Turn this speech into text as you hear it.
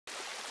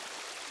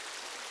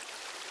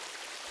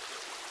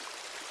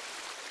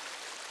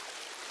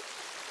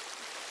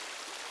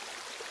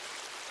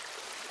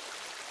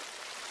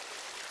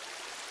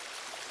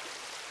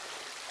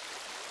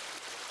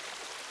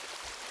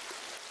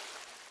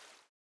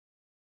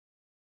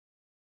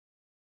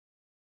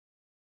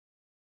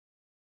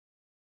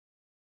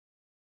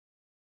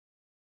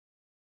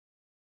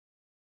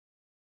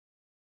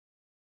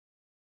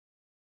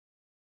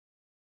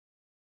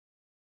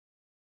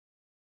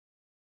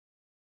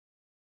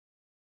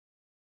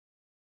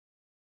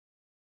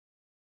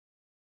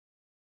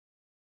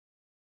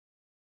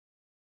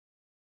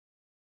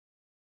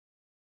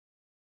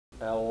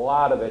a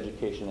lot of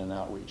education and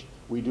outreach.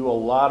 We do a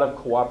lot of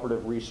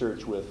cooperative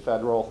research with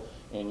federal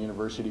and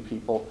university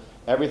people.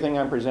 Everything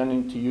I'm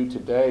presenting to you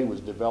today was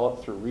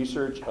developed through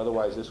research,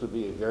 otherwise this would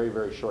be a very,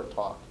 very short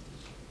talk.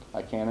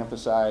 I can't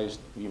emphasize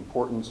the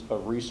importance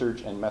of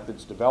research and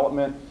methods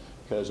development,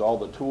 because all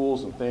the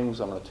tools and things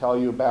I'm going to tell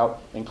you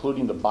about,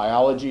 including the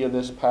biology of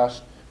this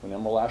pest. When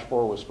emerald ash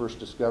borer was first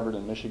discovered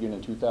in Michigan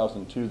in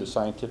 2002, the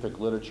scientific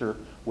literature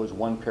was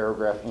one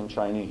paragraph in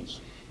Chinese.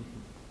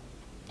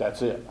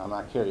 That's it. I'm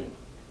not kidding.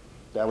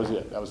 That was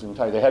it. That was the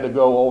entire. They had to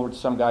go over to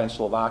some guy in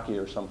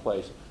Slovakia or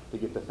someplace to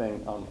get the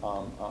thing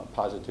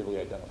positively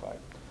identified.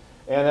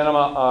 And then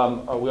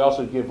we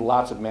also give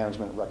lots of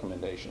management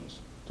recommendations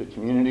to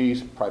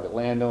communities, private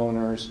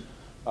landowners,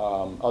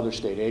 other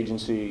state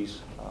agencies,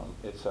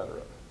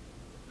 etc.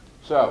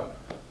 So,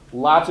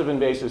 lots of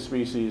invasive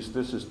species.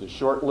 This is the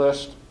short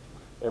list.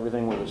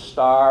 Everything with a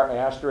star,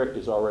 asterisk,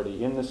 is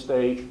already in the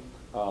state.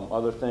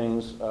 Other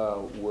things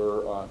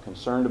we're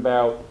concerned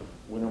about.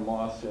 Winter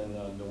moths in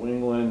New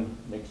England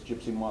makes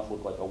gypsy moth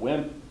look like a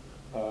wimp.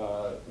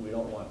 We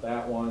don't want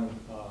that one,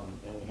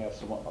 and we have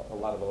a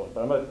lot of those.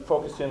 But I'm going to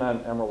focus in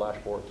on emerald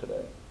ash borer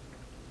today.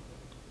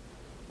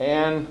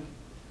 And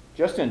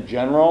just in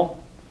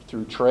general,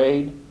 through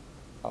trade,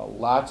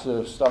 lots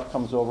of stuff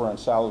comes over on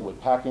solid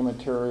wood packing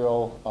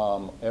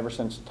material. Ever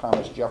since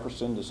Thomas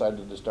Jefferson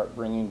decided to start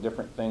bringing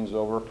different things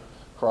over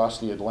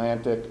across the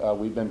Atlantic,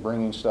 we've been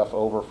bringing stuff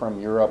over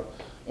from Europe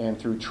and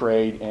through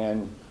trade.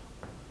 And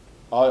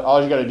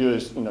all you got to do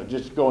is,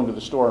 just go into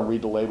the store and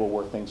read the label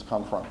where things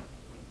come from.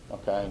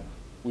 Okay,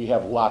 we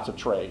have lots of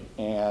trade,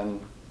 and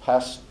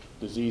pests,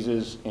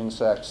 diseases,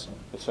 insects,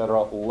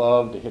 etc.,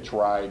 love to hitch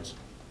rides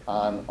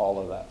on all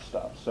of that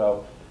stuff.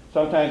 So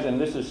sometimes, and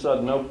this is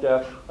sudden oak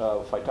death,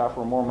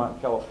 Phytophthora mormont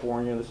in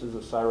California. This is a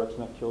Cyrex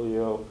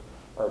nutquilio,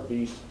 our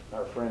beast,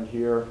 our friend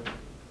here.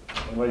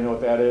 Anybody know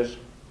what that is?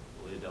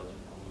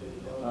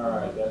 All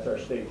right, that's our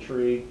state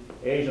tree.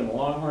 Asian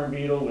longhorn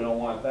beetle, we don't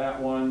want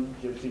that one.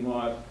 Gypsy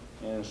moth,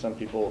 and some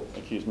people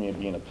accuse me of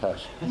being a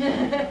pest.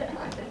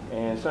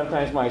 And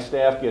sometimes my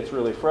staff gets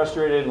really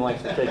frustrated and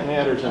likes to take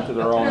matters into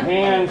their own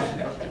hands.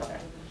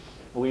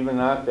 Believe it or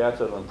not, that's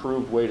an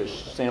improved way to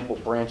sample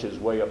branches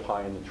way up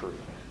high in the tree.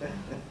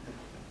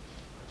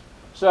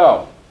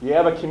 So, you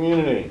have a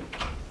community,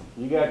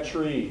 you got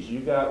trees, you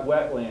got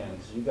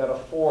wetlands, you got a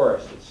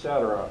forest,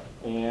 etc.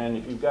 And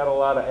if you've got a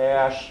lot of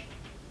ash,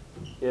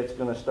 it's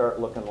going to start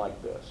looking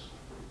like this.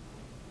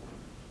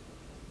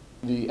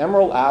 The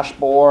emerald ash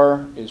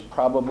borer is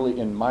probably,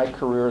 in my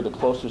career, the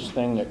closest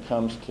thing that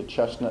comes to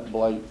chestnut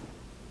blight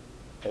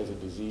as a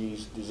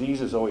disease.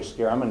 Diseases always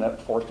scare. I'm a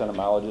forest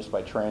entomologist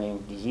by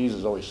training.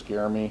 Diseases always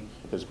scare me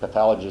because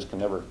pathologists can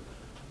never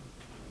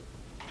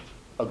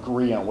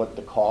agree on what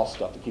to call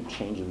stuff. They keep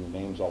changing the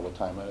names all the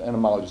time.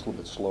 Entomologists are a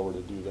little bit slower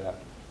to do that.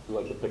 We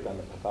like to pick on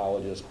the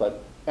pathologist.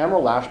 But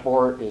emerald ash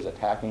borer is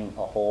attacking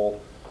a whole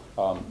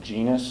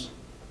genus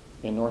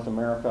in North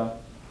America.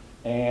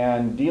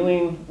 And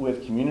dealing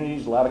with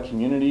communities, a lot of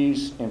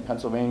communities in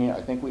Pennsylvania,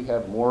 I think we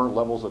have more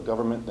levels of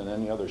government than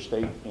any other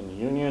state in the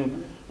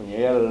union. When you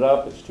add it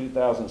up, it's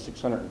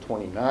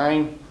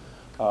 2,629.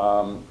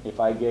 If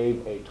I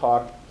gave a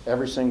talk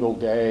every single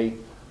day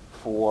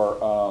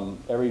for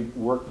every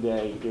work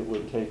day, it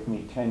would take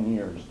me 10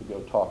 years to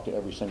go talk to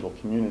every single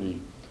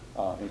community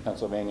in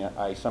Pennsylvania.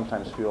 I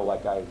sometimes feel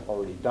like I've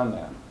already done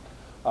that.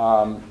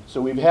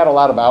 So we've had a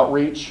lot of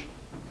outreach.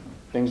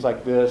 Things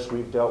like this,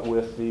 we've dealt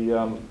with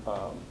the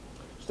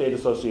State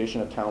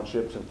Association of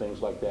Townships and things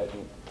like that.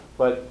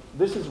 But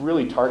this is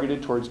really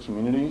targeted towards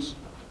communities.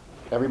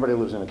 Everybody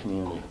lives in a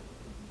community.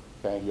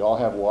 Okay? You all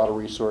have water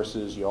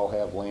resources, you all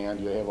have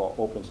land, you have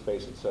open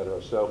space,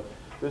 etc. So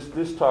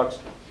this talk's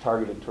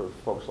targeted toward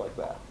folks like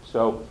that.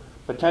 So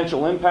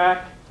potential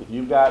impact, if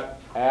you've got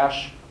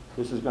ash,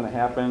 this is going to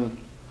happen.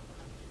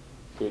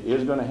 It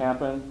is going to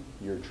happen.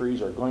 Your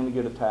trees are going to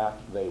get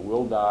attacked. They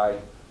will die.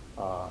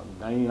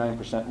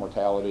 99%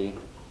 mortality,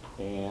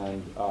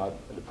 and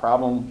the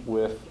problem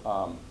with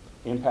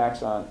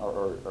impacts on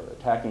or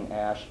attacking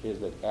ash is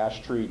that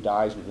ash tree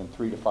dies within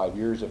 3 to 5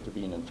 years after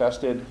being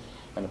infested,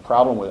 and the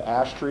problem with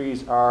ash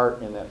trees are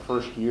in that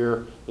first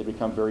year they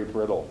become very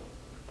brittle.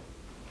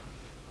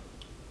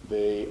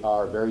 They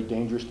are very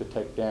dangerous to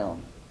take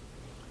down.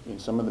 In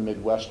some of the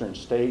Midwestern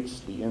states,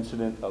 the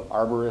incident of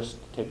arborists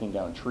taking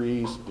down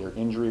trees, their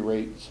injury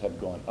rates have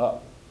gone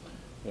up.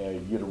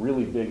 You get a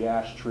really big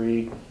ash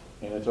tree,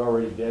 and it's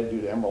already dead due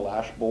to emerald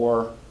ash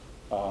borer,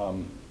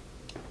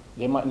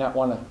 they might not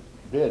want to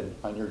bid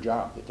on your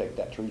job to take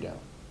that tree down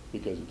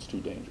because it's too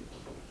dangerous.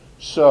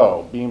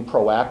 So being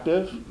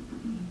proactive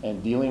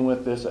and dealing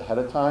with this ahead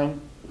of time,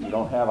 if you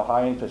don't have a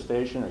high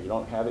infestation or you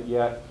don't have it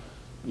yet,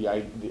 the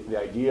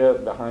idea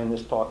behind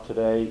this talk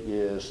today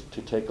is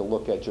to take a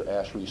look at your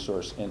ash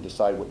resource and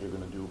decide what you're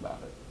going to do about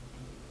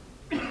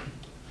it.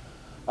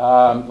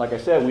 Like I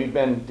said, we've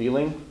been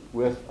dealing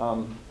with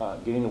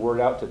getting the word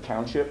out to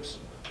townships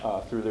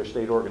through their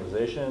state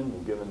organization.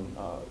 We've given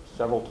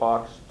several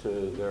talks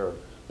to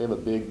they have a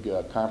big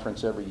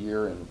conference every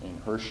year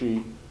in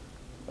Hershey,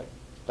 like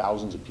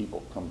thousands of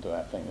people come to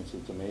that thing.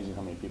 It's amazing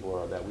how many people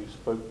are at that. We've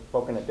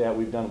spoken at that.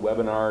 We've done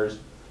webinars,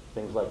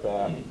 things like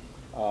that.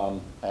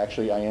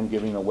 Actually, I am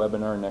giving a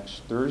webinar next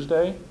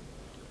Thursday,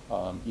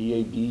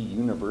 EAB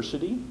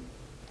University.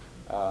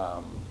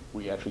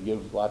 We actually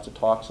give lots of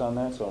talks on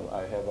that, so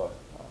I have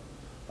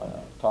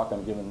a talk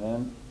I'm giving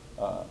then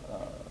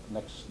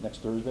next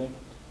Thursday.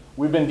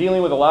 We've been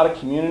dealing with a lot of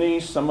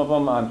communities, some of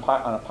them on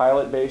a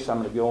pilot base. I'm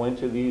going to go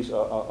into these a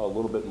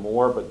little bit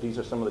more, but these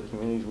are some of the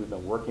communities we've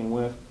been working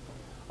with.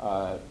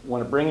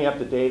 Want to bring you up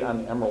to date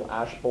on the emerald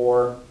ash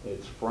borer.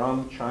 It's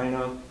from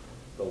China.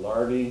 The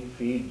larvae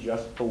feed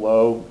just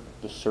below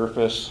the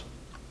surface.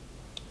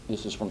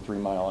 This is from 3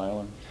 Mile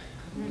Island.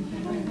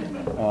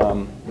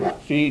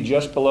 Feed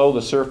just below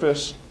the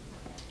surface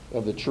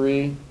of the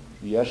tree.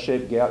 The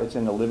S-shaped gap, it's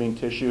in the living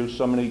tissue.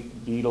 So many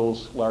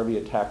beetles, larvae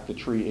attack the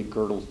tree, it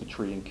girdles the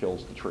tree and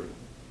kills the tree.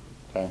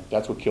 Okay,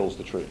 that's what kills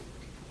the tree.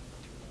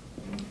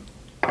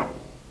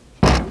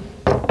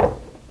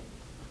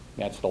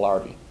 That's the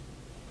larvae.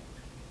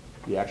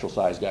 The actual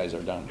size guys are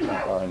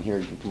in here.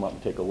 You can come up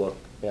and take a look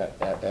at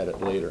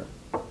it later.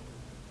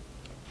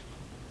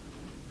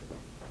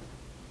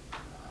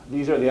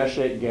 These are the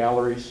S-shaped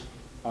galleries.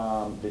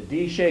 The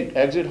D-shaped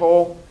exit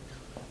hole,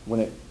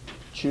 when it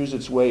chews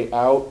its way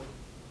out,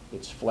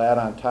 it's flat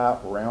on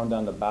top, round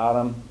on the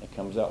bottom. It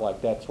comes out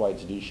like that. That's why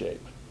it's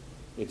D-shaped.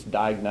 It's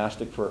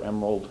diagnostic for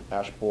emerald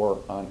ash borer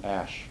on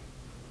ash.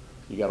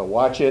 You got to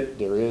watch it.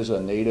 There is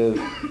a native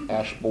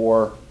ash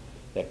borer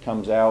that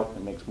comes out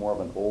and makes more of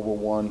an oval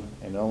one,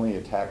 and only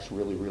attacks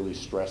really, really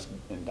stressed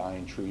and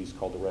dying trees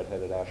called the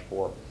red-headed ash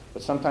borer.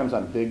 But sometimes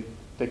on big,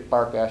 thick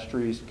bark ash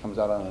trees, it comes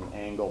out on an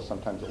angle.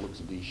 Sometimes it looks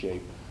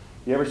D-shaped.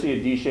 You ever see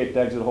a D-shaped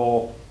exit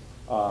hole?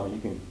 You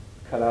can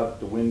cut out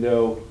the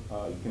window.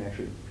 You can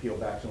actually peel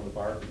back some of the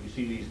bark. But you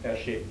see these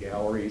S-shaped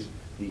galleries.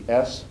 The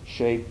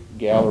S-shaped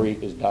gallery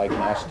is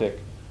diagnostic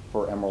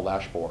for emerald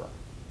ash borer.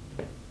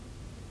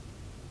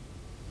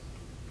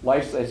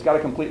 It's got a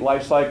complete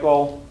life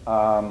cycle.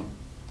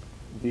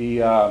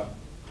 The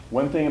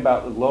one thing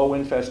about low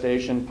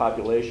infestation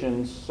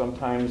populations,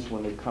 sometimes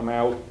when they come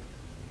out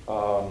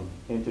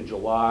into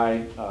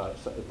July,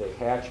 they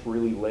hatch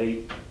really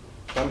late.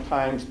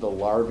 Sometimes the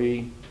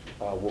larvae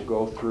will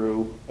go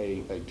through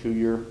a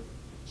 2-year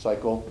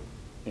cycle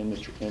in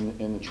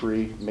the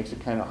tree. It makes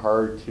it kind of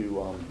hard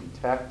to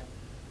detect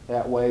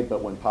that way,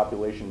 but when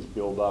populations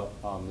build up,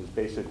 it's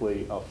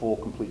basically a full,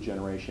 complete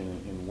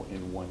generation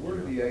in 1 year.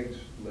 Where are the eggs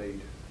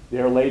laid?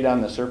 They're laid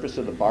on the surface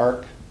of the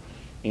bark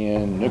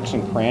in nooks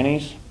and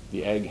crannies.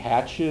 The egg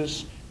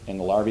hatches, and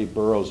the larvae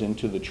burrows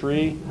into the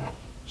tree,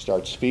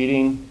 starts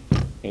feeding.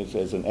 It's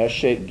as an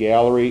S-shaped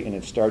gallery, and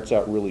it starts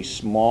out really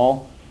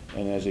small.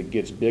 And as it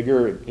gets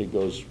bigger, it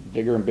goes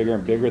bigger and bigger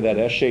and bigger, that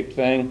S-shaped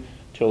thing,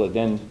 till it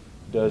then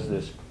does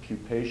this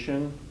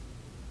pupation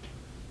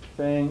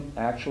thing.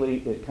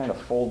 Actually, it kind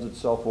of folds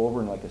itself over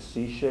in like a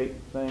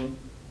C-shaped thing.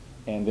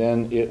 And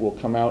then it will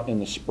come out in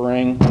the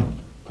spring,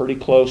 pretty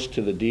close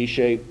to the D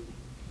shape.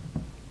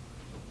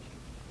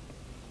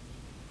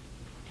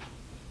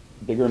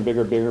 Bigger and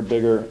bigger, bigger,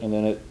 bigger, and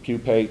then it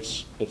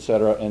pupates,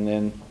 etc., and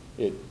then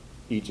it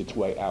eats its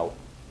way out.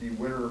 The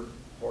winter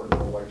part of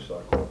the life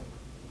cycle,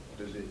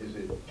 is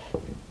it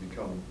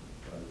become,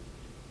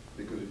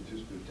 because it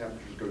just, the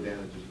temperatures go down,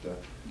 it just...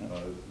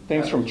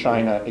 Things from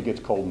China, it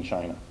gets cold in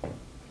China.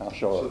 I'll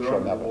show so they're show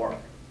under that the bark.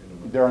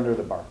 They're under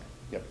the bark,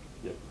 yep.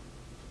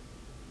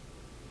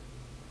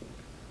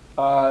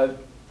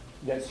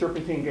 That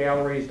serpentine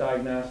gallery is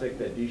diagnostic,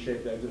 that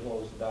D-shaped exit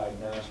hole is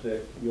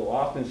diagnostic. You'll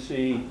often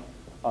see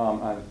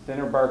on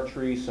thinner bark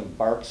trees some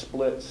bark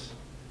splits,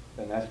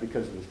 and that's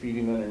because of the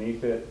feeding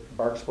underneath it.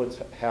 Bark splits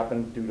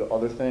happen due to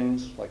other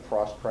things, like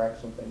frost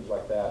cracks and things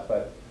like that,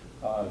 but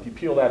if you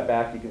peel that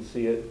back, you can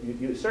see it.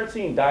 You start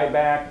seeing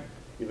dieback,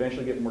 you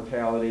eventually get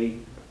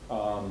mortality.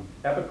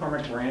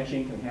 Epicormic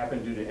branching can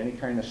happen due to any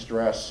kind of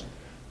stress.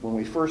 When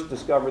we first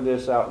discovered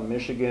this out in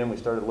Michigan, we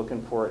started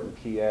looking for it in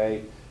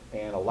PA,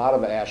 and a lot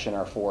of ash in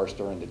our forest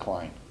are in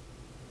decline.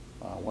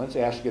 Once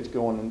ash gets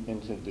going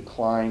into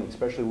decline,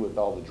 especially with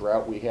all the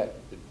drought we had,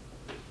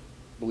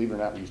 believe it or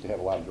not, we used to have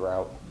a lot of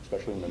drought,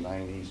 especially in the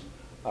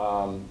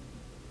 90s.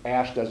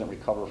 Ash doesn't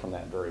recover from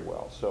that very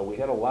well. So we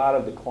had a lot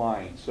of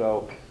decline.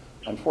 So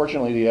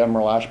unfortunately, the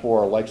emerald ash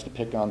borer likes to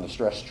pick on the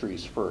stressed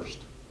trees first.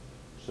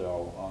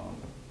 So,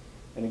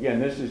 and again,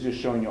 this is just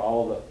showing you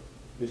all the,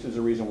 this is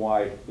the reason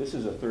why this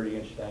is a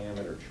 30-inch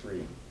diameter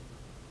tree.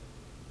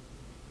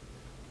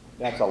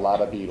 That's a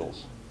lot of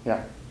beetles.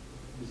 Yeah?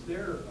 Is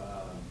there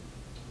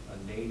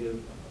a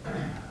native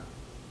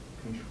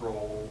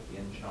control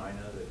in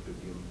China that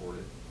could be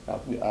imported?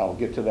 I'll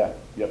get to that.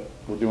 Yep,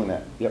 we're doing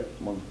that. Yep,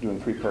 we're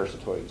doing 3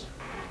 parasitoids.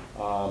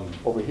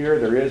 Over here,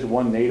 there is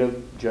one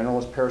native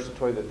generalist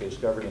parasitoid that they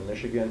discovered in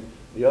Michigan.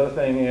 The other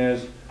thing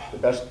is, the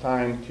best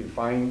time to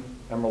find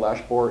emerald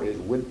ash borer is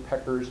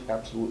woodpeckers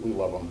absolutely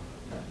love them.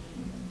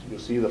 You'll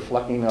see the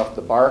flecking off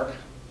the bark.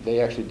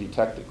 They actually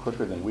detect it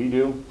quicker than we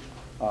do.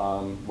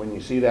 When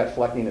you see that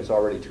flecking, it's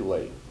already too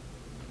late.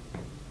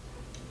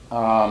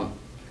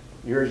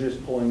 Here's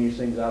just pulling these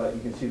things out.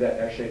 You can see that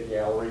S-shaped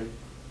gallery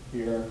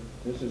here.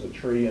 This is a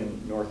tree in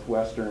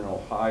northwestern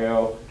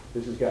Ohio.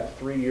 This has got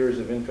 3 years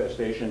of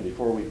infestation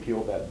before we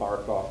peeled that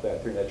bark off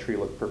that tree. That tree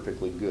looked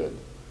perfectly good.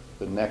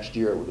 The next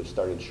year it would have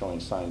started showing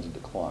signs of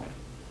decline.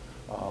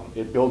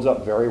 It builds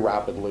up very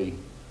rapidly,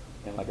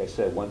 and like I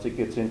said, once it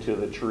gets into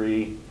the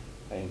tree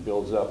and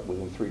builds up,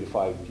 within 3 to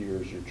 5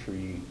 years your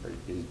tree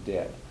is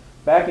dead.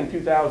 Back in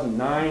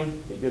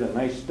 2009, they did a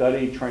nice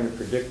study trying to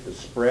predict the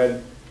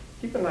spread.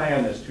 Keep an eye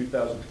on this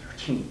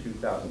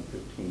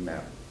 2013-2015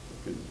 map.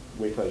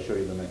 Wait till I show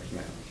you the next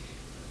map.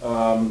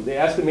 They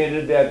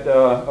estimated that,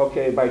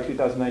 okay, by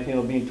 2019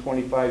 it'll be in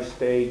 25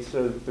 states,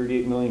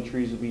 38 million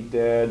trees will be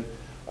dead,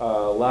 a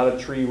lot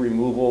of tree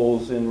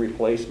removals and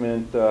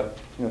replacement,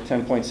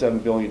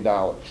 $10.7 billion.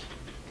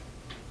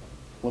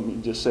 Let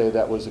me just say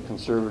that was a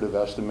conservative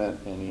estimate,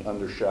 and he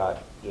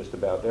undershot just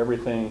about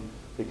everything,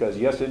 because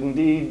yes,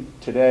 indeed,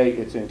 today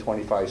it's in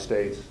 25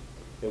 states.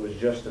 It was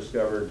just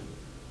discovered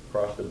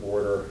across the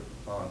border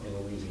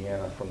in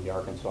Louisiana from the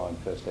Arkansas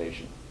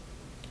infestation.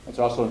 It's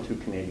also in 2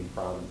 Canadian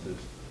provinces,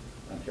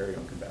 Ontario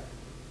and Quebec.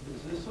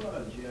 Is this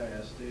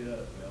GIS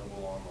data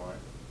available online?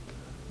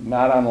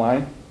 Not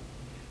online,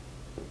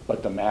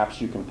 but the maps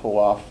you can pull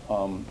off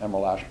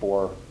Emerald Ash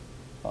Borer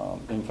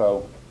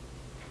info.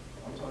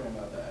 I'm talking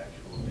about the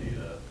actual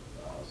data.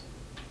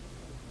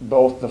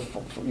 Both the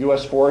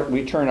U.S. Forest,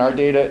 we turn our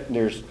data,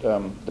 there's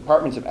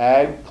departments of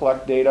ag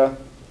collect data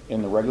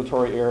in the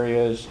regulatory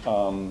areas.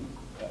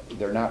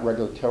 They're not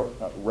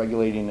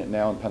regulating it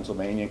now in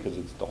Pennsylvania because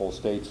it's the whole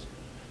states.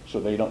 So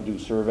they don't do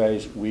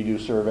surveys. We do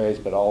surveys,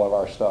 but all of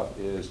our stuff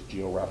is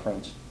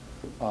geo-referenced.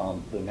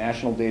 The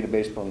national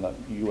database from the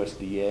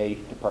USDA,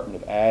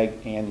 Department of Ag,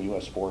 and the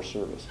U.S. Forest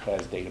Service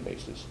has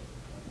databases.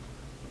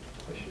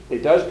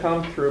 It does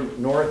come through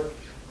North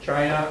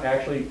China,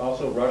 actually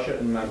also Russia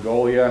and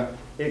Mongolia.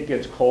 It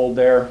gets cold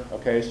there,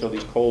 okay? So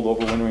these cold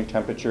overwintering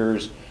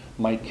temperatures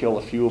might kill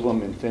a few of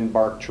them in thin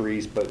bark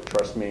trees, but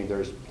trust me,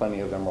 there's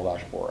plenty of Emerald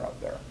Ash Borer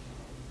out there.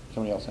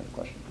 Somebody else had a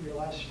question? Your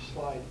last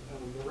slide,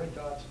 the red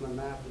dots on the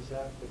map, is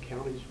that the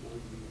counties where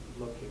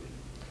you located?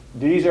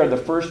 These are the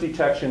first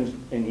detections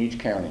in each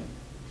county.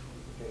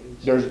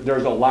 Okay.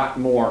 There's a lot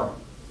more,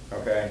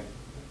 okay,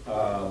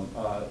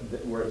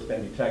 where it's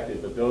been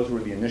detected, but those were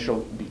the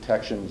initial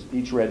detections.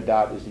 Each red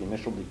dot is the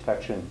initial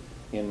detection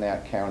in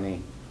that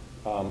county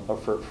for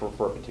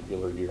a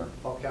particular year.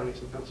 All counties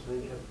in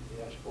Pennsylvania have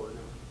the ash borer now?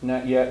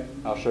 Not yet.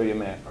 I'll show you a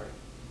map. All right.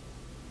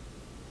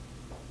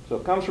 So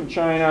it comes from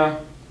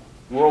China.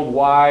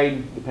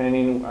 Worldwide,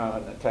 depending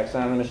on the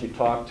taxonomist you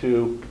talk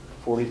to,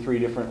 43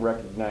 different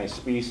recognized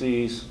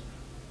species.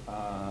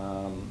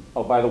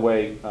 Oh, by the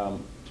way,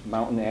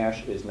 mountain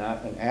ash is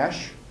not an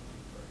ash,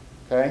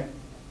 okay?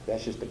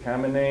 That's just a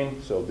common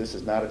name, so this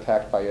is not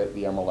attacked by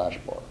the Emerald Ash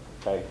Borer,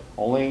 okay?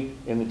 Only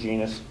in the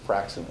genus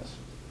Fraxinus.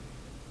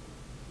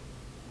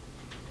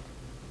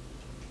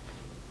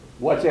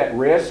 What's at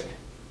risk?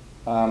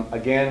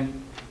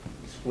 Again,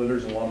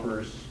 splitters and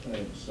lumpers,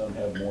 and some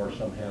have more,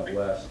 some have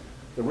less.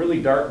 The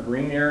really dark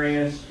green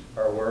areas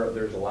are where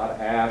there's a lot of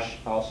ash,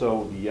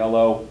 also the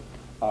yellow.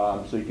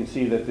 So you can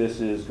see that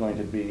this is going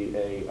to be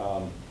a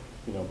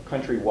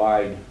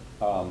countrywide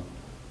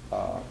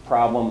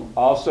problem.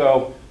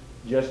 Also,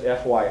 just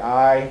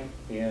FYI,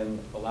 in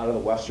a lot of the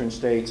western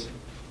states,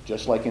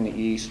 just like in the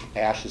east,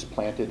 ash is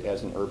planted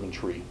as an urban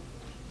tree.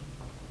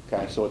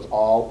 Okay, so it's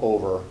all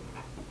over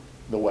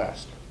the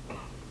west.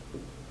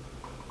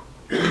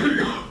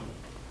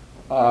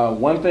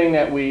 One thing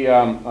that we,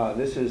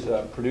 this is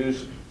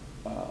produced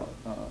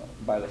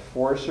by the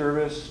Forest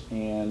Service,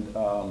 and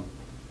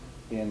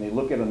they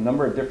look at a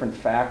number of different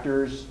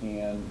factors,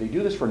 and they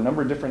do this for a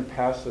number of different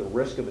paths of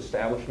risk of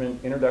establishment,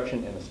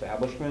 introduction and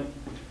establishment.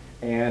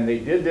 And they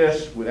did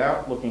this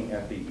without looking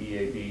at the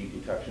EAB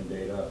detection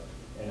data,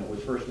 and it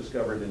was first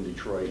discovered in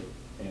Detroit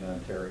in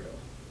Ontario,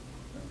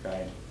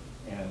 okay?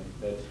 And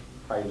that's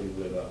highly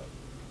lit up.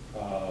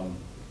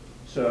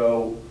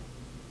 So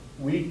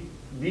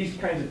these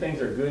kinds of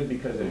things are good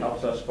because it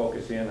helps us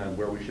focus in on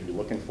where we should be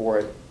looking for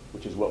it,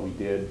 which is what we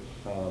did.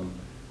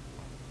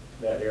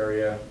 That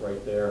area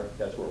right there,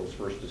 that's where it was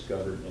first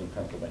discovered in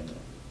Pennsylvania.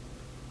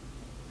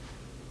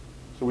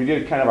 So we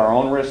did kind of our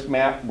own risk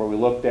map where we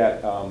looked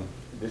at,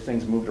 this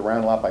thing's moved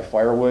around a lot by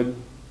firewood,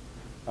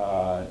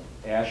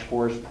 ash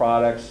forest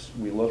products.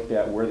 We looked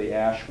at where the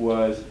ash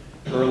was.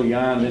 Early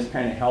on, this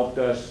kind of helped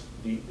us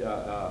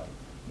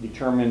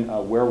determine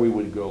where we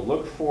would go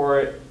look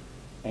for it.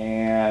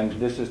 And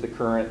this is the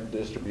current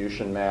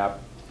distribution map.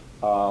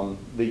 The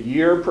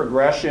year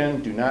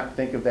progression, do not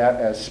think of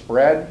that as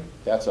spread.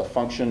 That's a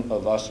function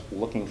of us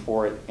looking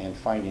for it and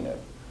finding it.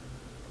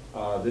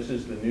 This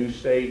is the new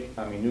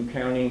new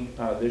county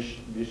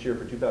this year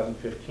for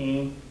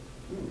 2015.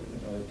 Ooh, I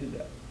didn't know they did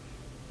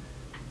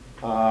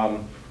that.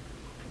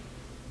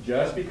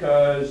 Just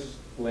because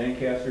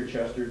Lancaster,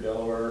 Chester,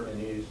 Delaware, and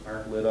these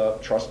aren't lit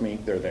up, trust me,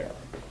 they're there.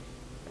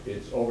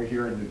 It's over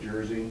here in New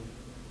Jersey.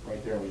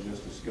 Right there was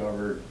just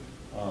discovered.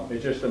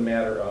 It's just a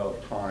matter of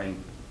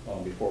time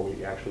before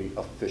we actually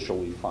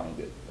officially find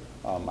it.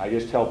 I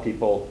just tell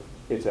people,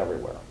 it's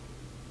everywhere.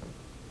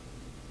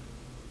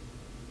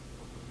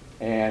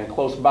 And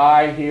close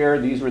by here,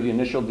 these were the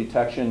initial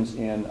detections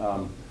in,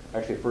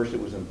 actually first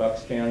it was in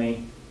Bucks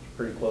County,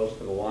 pretty close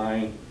to the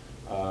line.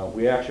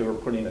 We actually were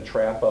putting a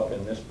trap up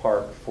in this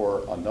park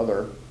for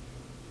another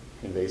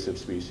invasive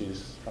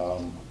species,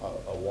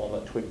 a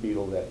walnut twig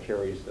beetle that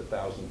carries the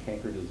 1,000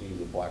 canker disease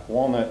of black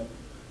walnut.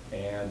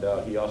 And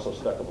he also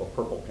stuck up a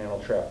purple panel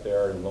trap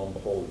there, and lo and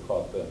behold, we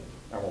caught the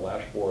emerald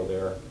ash borer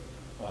there.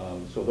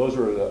 So those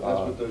are the...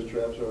 That's what those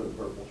traps are, the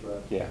purple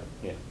traps? Yeah,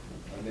 yeah.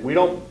 We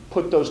don't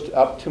put those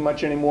up too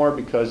much anymore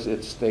because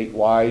it's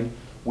statewide.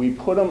 We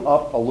put them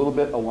up a little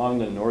bit along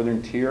the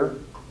northern tier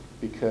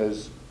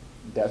because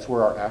that's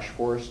where our ash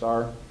forests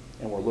are,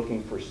 and we're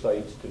looking for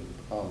sites to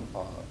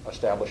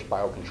establish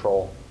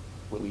biocontrol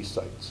release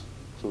sites.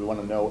 So we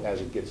want to know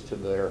as it gets to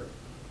there.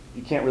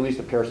 You can't release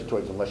the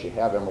parasitoids unless you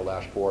have emerald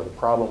ash borer. The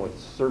problem with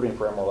serving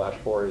for emerald ash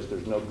borer is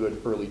there's no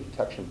good early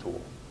detection tool,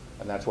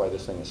 and that's why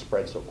this thing is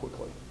spread so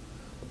quickly.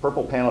 The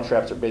purple panel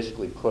traps are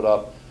basically put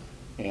up,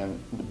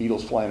 and the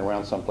beetle's flying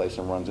around someplace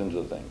and runs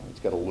into the thing. It's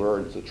got a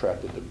lure, it's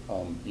attracted to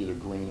either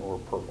green or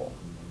purple.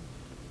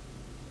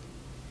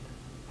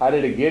 How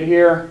did it get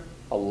here?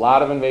 A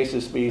lot of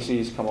invasive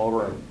species come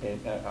over in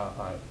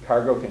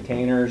cargo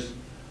containers.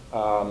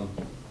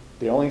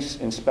 They only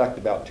inspect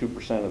about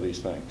 2% of these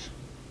things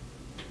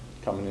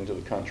coming into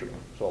the country.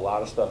 So a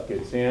lot of stuff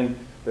gets in.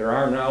 There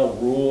are now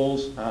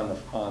rules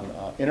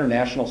on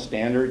international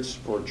standards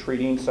for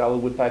treating solid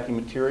wood packing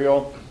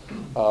material.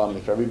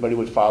 If everybody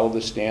would follow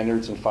the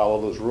standards and follow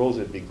those rules,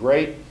 it'd be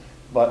great.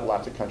 But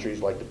lots of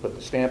countries like to put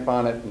the stamp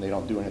on it, and they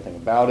don't do anything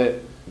about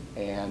it.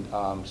 And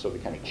so they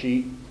kind of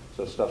cheat.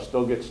 So stuff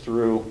still gets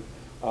through.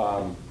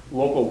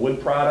 Local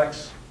wood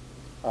products,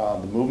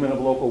 the movement of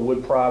local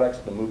wood products,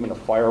 the movement of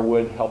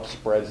firewood helps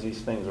spreads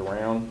these things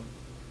around.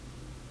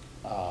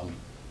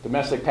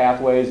 Domestic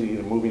pathways,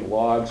 either moving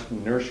logs,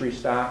 nursery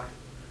stock.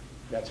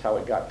 That's how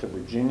it got to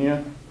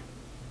Virginia.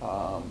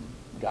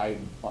 Guy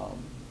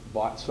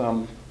bought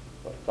some,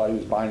 thought he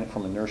was buying it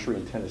from a nursery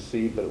in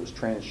Tennessee, but it was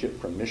transshipped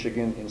from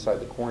Michigan inside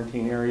the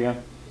quarantine area.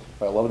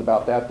 What I loved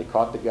about that, they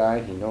caught the guy,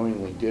 he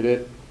knowingly did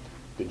it.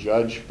 The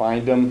judge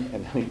fined him,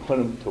 and then he put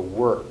him to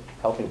work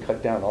helping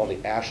cut down all the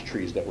ash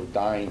trees that were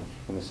dying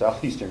in the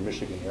southeastern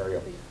Michigan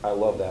area. I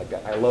love that guy.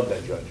 I love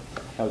that judge.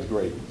 That was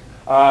great.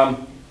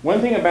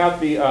 One thing about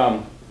the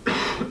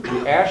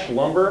ash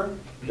lumber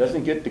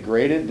doesn't get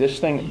degraded. This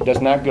thing does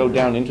not go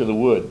down into the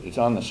wood. It's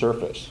on the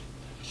surface.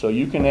 So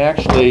you can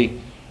actually,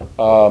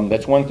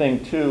 that's one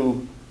thing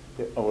too,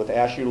 with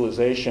ash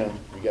utilization,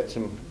 you get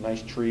some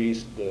nice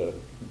trees. The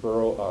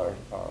borough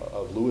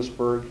of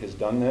Lewisburg has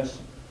done this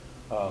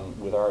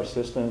with our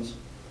assistance.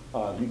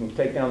 You can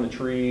take down the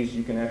trees,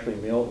 you can actually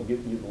mill and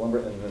get the lumber,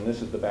 and then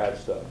this is the bad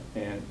stuff.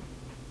 And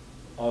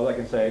all I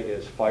can say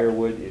is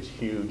firewood is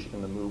huge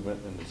in the movement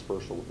and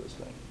dispersal of this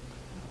thing.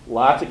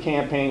 Lots of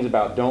campaigns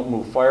about don't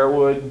move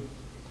firewood.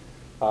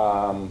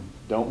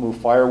 Don't move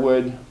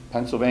firewood.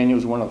 Pennsylvania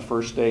is one of the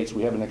first states.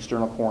 We have an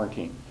external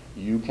quarantine.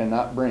 You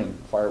cannot bring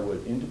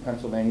firewood into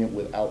Pennsylvania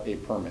without a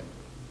permit.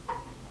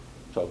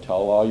 So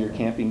tell all your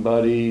camping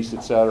buddies,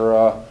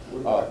 etc.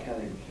 What about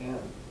county to county?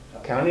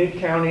 County to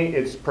county,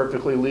 it's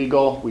perfectly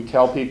legal. We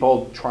tell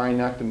people try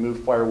not to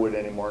move firewood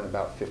anymore than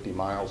about 50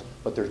 miles,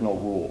 but there's no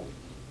rule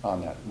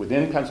on that.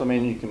 Within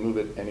Pennsylvania, you can move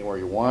it anywhere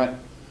you want.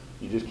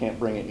 You just can't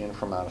bring it in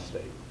from out of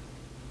state.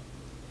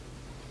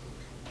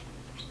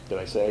 Did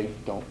I say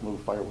don't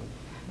move firewood?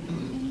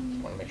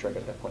 Want to make sure I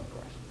got that point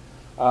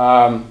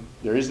across.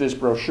 There is this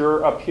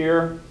brochure up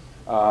here.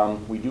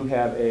 We do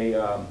have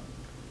a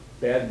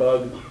bad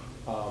bug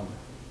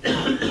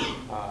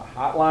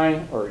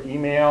hotline or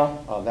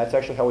email. That's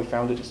actually how we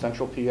found it in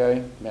Central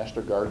PA.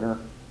 Master Gardner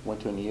went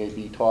to an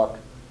EAB talk,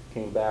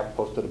 came back,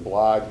 posted a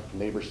blog. The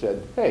neighbor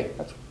said, hey,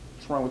 what's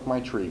wrong with my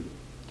tree?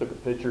 Took a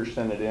picture,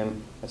 sent it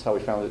in. That's how we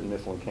found it in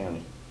Mifflin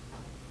County.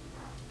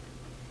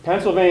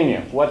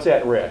 Pennsylvania, what's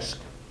at risk?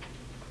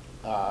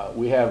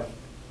 We have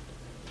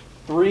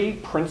 3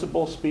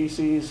 principal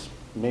species,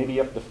 maybe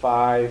up to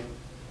 5.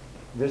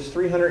 This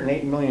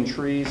 308 million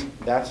trees,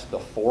 that's the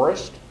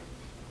forest.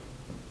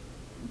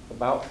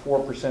 About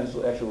 4%, so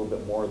actually a little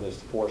bit more of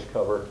this forest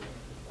cover.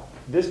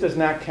 This does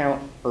not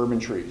count urban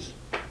trees.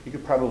 You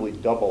could probably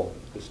double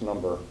this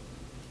number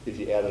if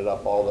you added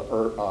up all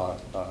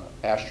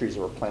the ash trees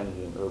that were planted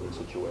in an urban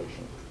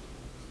situation.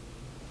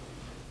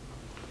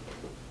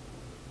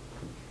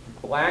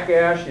 Black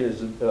ash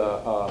is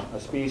a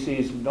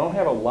species. We don't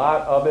have a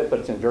lot of it, but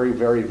it's in very,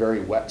 very,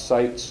 very wet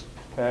sites.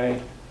 Okay.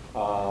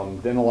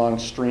 Then along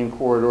stream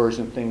corridors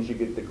and things, you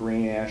get the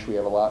green ash. We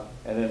have a lot,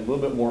 and then a little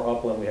bit more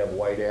upland, we have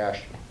white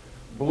ash.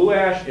 Blue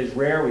ash is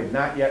rare. We've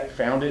not yet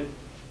found it.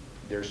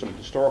 There's some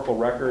historical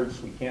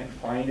records. We can't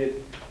find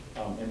it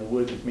in the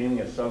woods. It's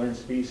mainly a southern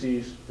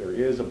species. There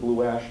is a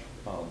blue ash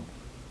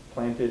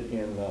planted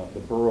in the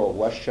borough of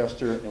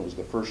Westchester. It was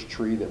the first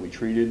tree that we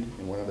treated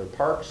in one of their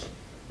parks.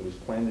 It was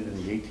planted in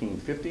the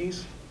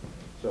 1850s,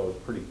 so it's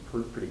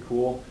pretty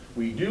cool.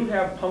 We do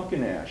have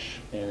pumpkin ash,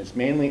 and it's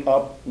mainly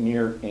up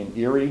near in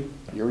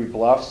Erie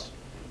Bluffs.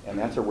 And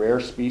that's a rare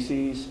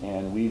species,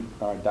 and we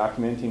are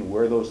documenting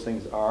where those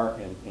things are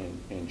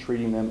and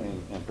treating them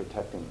and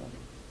protecting them.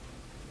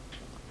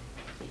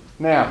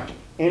 Now,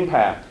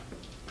 impact.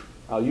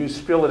 I'll use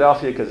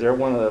Philadelphia because they're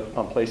one of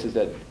the places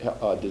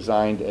that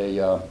designed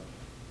a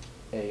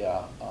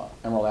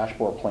emerald ash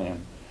borer plan.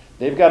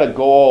 They've got a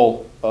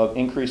goal of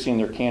increasing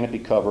their canopy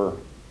cover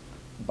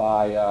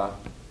by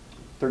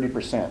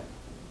 30%.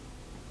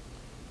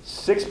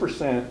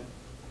 6%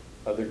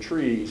 of their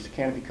trees,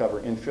 canopy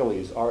cover in Philly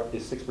is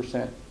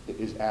 6%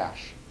 is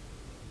ash.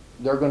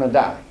 They're going to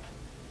die.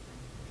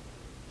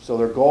 So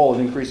their goal is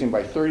increasing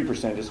by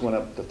 30%, just went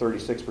up to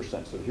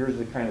 36%. So here's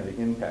the kind of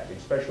the impact,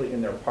 especially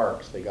in their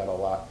parks. They got a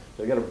lot.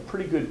 They got a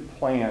pretty good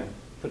plan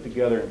put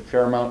together in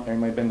Fairmount.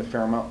 Anybody been to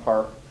Fairmount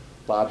Park?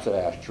 Lots of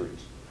ash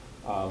trees.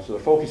 So they're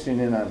focusing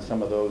in on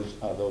some of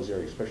those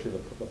areas, especially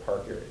the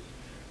park areas.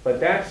 But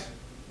that's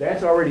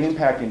already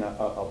impacting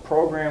a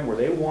program where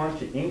they want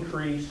to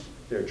increase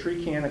their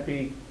tree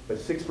canopy, but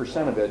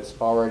 6% of it's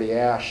already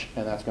ash,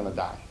 and that's going to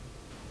die.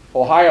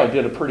 Ohio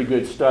did a pretty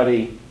good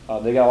study.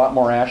 They got a lot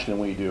more ash than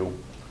we do.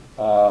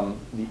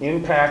 The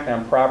impact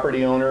on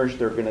property owners,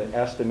 they're going to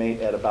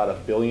estimate at about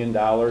 $1 billion.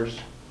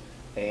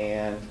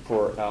 And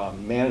for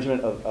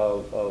management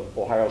of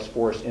Ohio's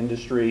forest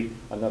industry,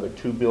 another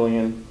 $2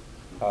 billion.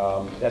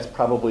 That's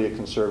probably a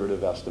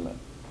conservative estimate.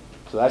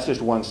 So that's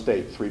just one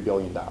state, $3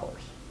 billion.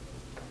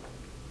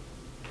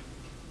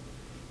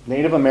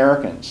 Native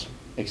Americans,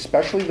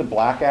 especially the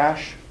black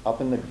ash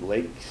up in the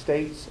lake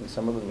states and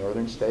some of the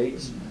northern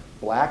states,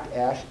 black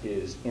ash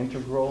is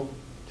integral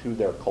to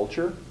their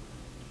culture,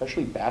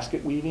 especially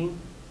basket weaving.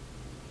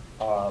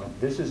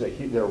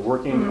 They're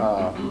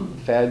working,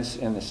 feds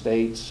in the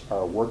states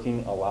are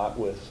working a lot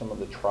with some of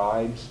the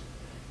tribes,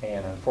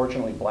 and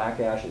unfortunately black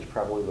ash is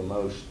probably the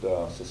most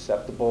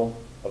susceptible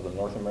of the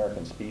North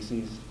American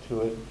species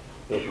to it.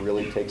 It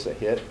really takes a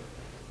hit.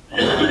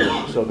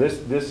 So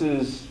this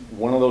is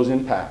one of those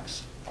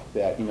impacts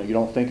that you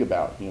don't think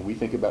about. We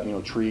think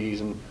about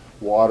trees and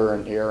water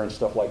and air and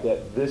stuff like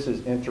that. This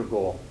is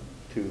integral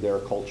to their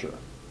culture,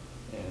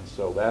 and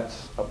so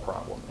that's a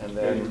problem. And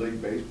then Major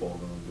League Baseball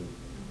going to do.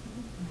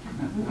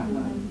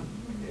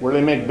 What do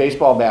they make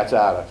baseball bats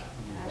out of?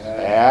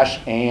 Ash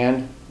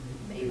and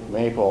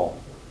maple.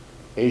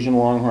 Asian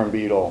longhorn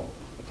beetle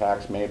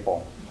attacks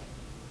maple.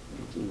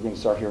 So we're going to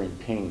start hearing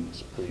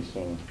pings pretty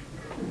soon.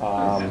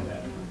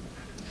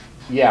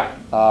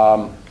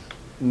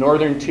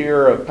 Northern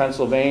tier of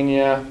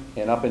Pennsylvania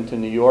and up into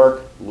New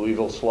York,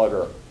 Louisville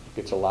slugger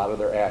gets a lot of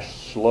their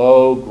ash.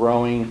 Slow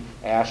growing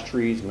ash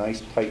trees,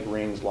 nice tight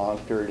rings, long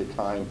period of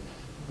time,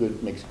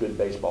 makes good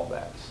baseball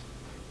bats.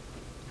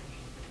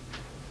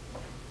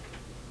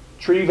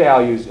 Tree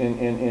values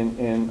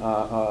in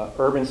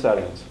urban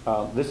settings.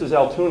 This is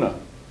Altoona.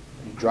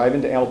 You drive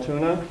into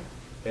Altoona,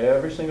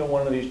 every single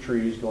one of these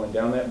trees going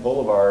down that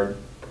boulevard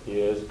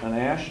is an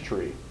ash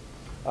tree.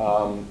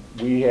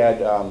 We had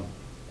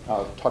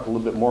talked a little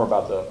bit more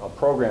about the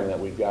program that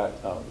we've got,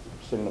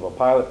 sitting of a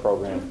pilot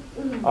program.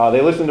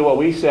 They listened to what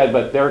we said,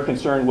 but their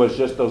concern was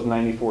just those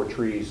 94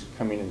 trees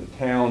coming into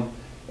town.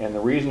 And the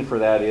reason for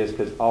that is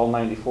because all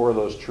 94 of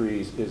those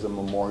trees is a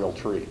memorial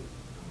tree.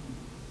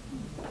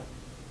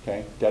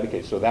 Okay,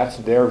 dedicated. So that's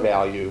their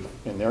value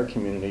in their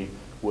community,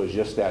 was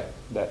just that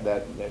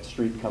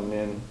street coming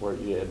in where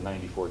you had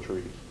 94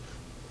 trees.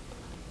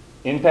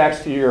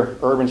 Impacts to your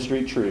urban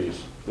street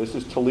trees. This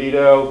is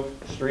Toledo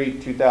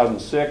Street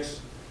 2006.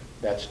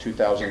 That's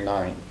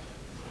 2009.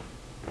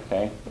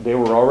 Okay, they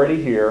were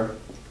already here.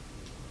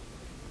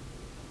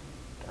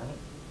 Darn it.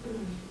 I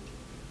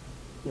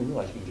didn't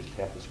realize you can just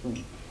tap the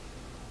screen.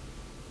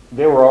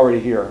 They were already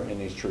here in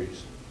these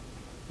trees.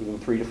 Within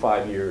 3 to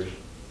 5 years,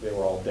 they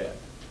were all dead.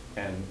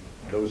 And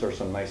those are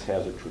some nice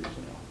hazard trees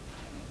now.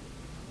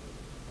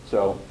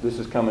 So this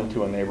is coming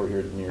to a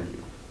neighborhood near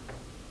you.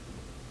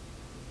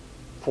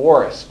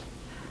 Forest.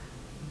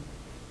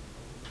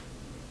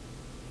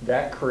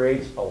 That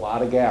creates a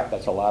lot of gap.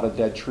 That's a lot of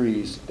dead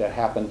trees that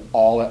happen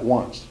all at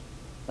once.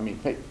 I mean,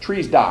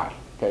 trees die.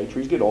 Okay,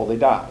 trees get old, they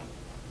die.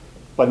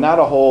 But not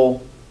a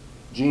whole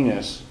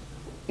genus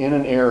in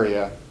an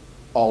area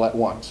all at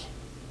once.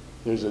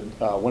 There's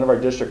one of our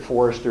district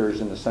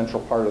foresters in the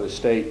central part of the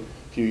state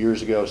a few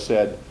years ago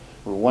said,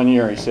 or one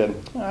year he said,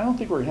 I don't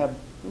think I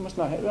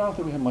don't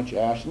think we have much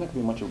ash. It's not going to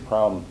be much of a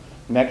problem.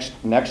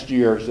 Next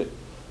year, he said,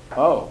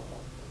 oh,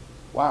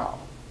 wow,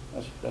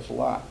 that's a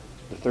lot.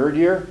 The third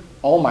year,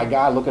 oh my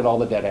God, look at all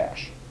the dead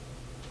ash.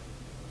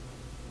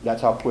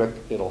 That's how quick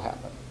it'll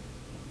happen.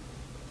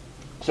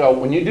 So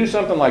when you do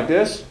something like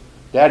this,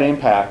 that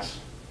impacts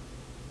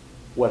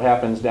what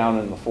happens down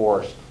in the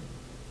forest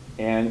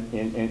and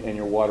in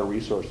your water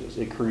resources.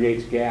 It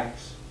creates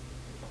gaps.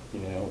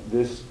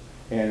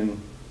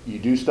 And you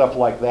do stuff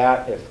like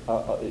that,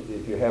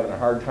 if you're having a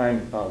hard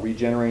time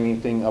regenerating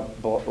anything up,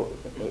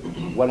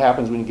 what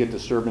happens when you get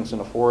disturbance in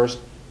a forest?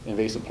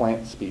 Invasive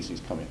plant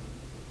species come in.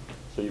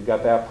 So you've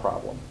got that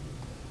problem.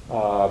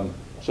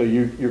 So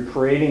you're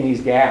creating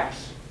these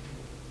gaps.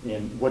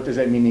 And what does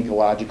that mean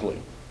ecologically?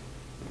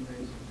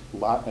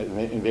 lot,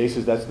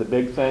 invasives, that's the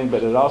big thing,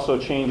 but it also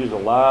changes a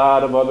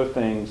lot of other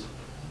things.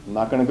 I'm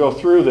not going to go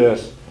through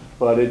this,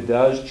 but it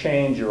does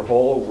change your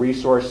whole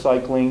resource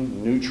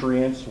cycling,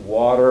 nutrients,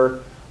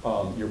 water,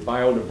 your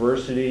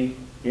biodiversity,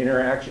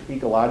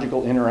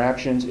 ecological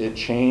interactions. It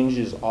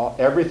changes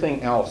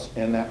everything else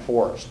in that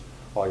forest.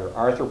 All your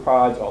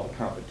arthropods, all the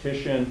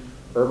competition,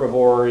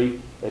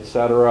 herbivory,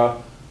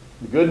 etc.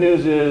 The good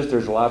news is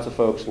there's lots of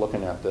folks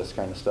looking at this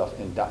kind of stuff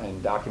and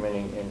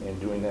documenting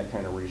and doing that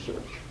kind of research.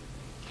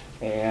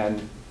 And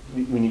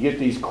when you get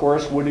these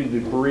coarse woody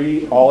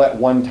debris all at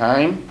one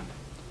time,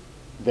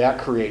 that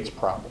creates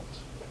problems.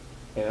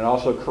 And it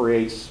also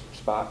creates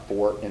spot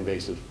for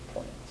invasive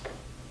plants.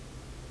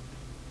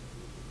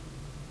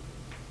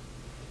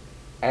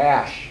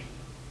 Ash.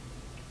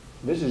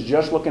 This is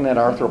just looking at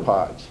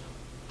arthropods.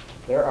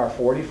 There are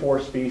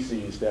 44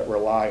 species that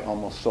rely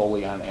almost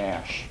solely on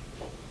ash.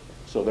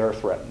 So they're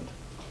threatened.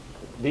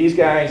 These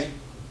guys,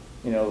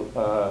 you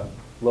know,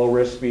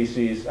 low-risk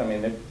species, I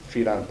mean, they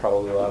feed on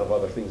probably a lot of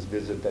other things,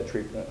 visit that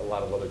tree, a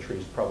lot of other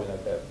trees, probably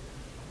not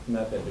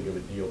that big of a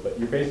deal. But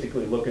you're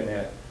basically looking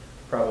at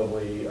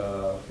probably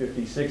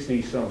 50,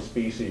 60 some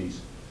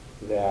species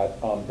that,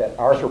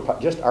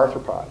 just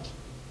arthropods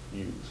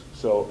use.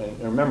 So, and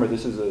remember,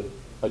 this is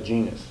a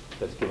genus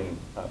that's getting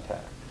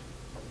attacked.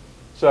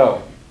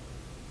 So,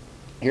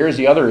 here's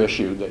the other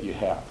issue that you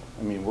have.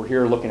 I mean, we're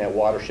here looking at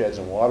watersheds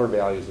and water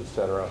values, et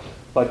cetera,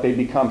 but they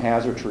become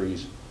hazard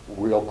trees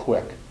real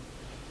quick.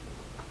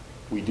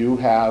 We do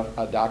have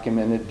a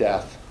documented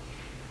death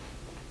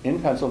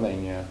in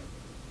Pennsylvania,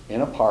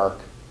 in a park,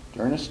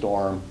 during a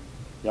storm,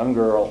 young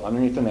girl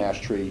underneath an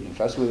ash tree,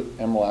 infested with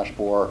emerald ash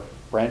borer,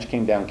 branch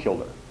came down, killed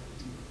her.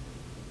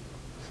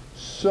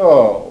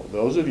 So,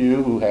 those of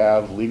you who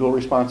have legal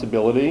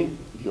responsibility,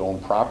 you own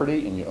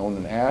property and you own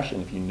an ash,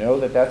 and if you know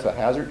that that's a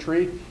hazard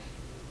tree,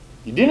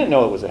 you didn't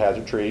know it was a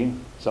hazard tree,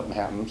 something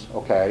happens,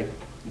 okay,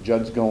 the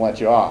judge's going to let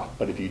you off.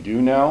 But if you do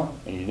know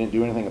and you didn't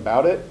do anything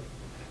about it,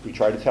 we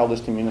try to tell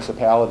this to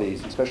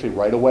municipalities, especially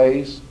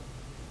right-of-ways,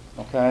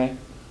 okay,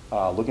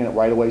 looking at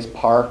right-of-ways,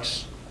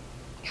 parks,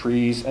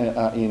 trees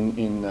out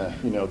in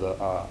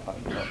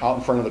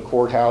front of the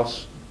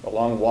courthouse,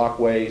 along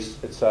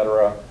walkways,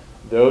 etc.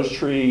 Those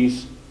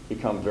trees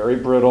become very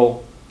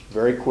brittle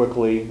very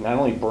quickly. Not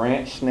only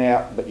branch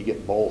snap, but you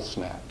get bole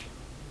snap.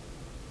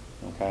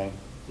 Okay.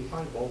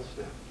 Define bolt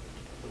snap.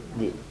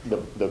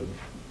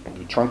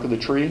 The trunk of the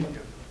tree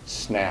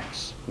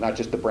snaps, not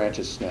just the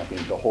branches snapping.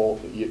 The whole.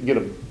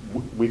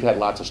 We've had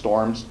lots of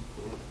storms.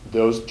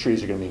 Those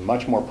trees are going to be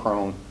much more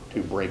prone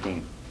to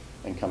breaking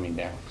and coming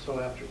down. So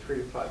after 3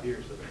 to 5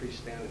 years, the tree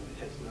standing,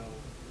 it has no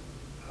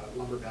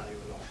lumber value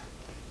at all.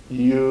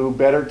 You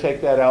better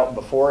take that out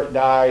before it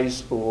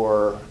dies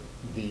or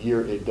the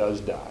year it does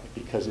die,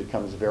 because it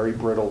becomes very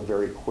brittle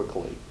very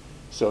quickly.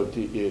 So if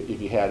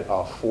you had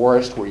a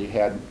forest where you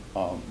had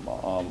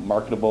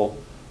marketable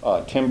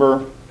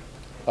timber,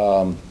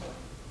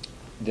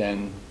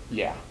 then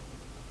yeah.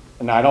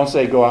 And I don't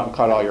say go out and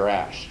cut all your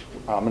ash.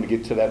 I'm going to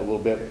get to that a little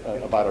bit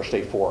about our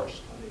state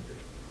forest.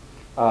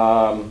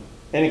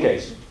 Any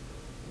case,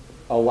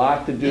 a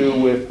lot to do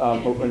with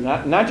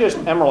not just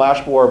emerald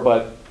ash borer,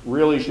 but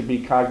really should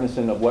be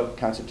cognizant of what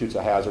constitutes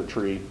a hazard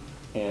tree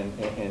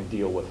and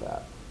deal with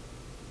that.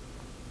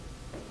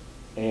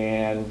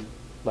 And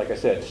like I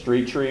said,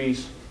 street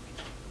trees,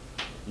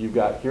 you've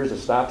got, here's a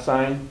stop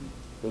sign.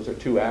 Those are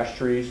 2 ash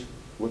trees.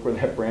 Look where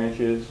that branch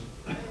is,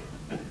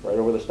 right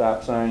over the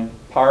stop sign.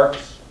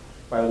 Parks,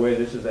 by the way,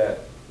 this is that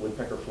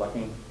woodpecker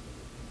flecking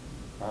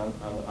on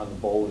the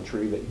bole of the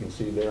tree that you can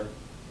see there.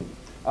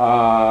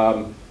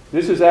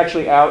 This is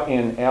actually out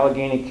in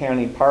Allegheny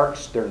County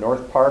Parks, their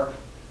North Park.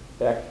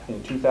 Back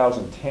in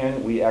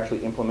 2010, we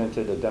actually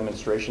implemented a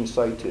demonstration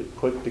site to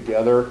put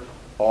together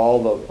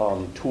all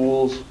the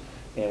tools,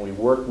 and we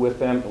worked with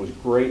them. It was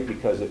great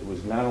because it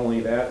was not only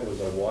that, it was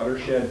a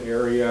watershed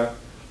area,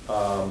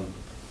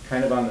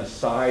 kind of on the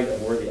side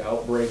of where the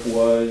outbreak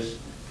was,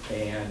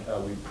 and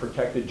we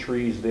protected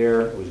trees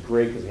there. It was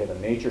great because they had a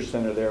nature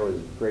center there. It was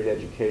a great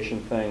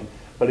education thing.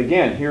 But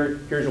again,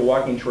 here's a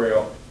walking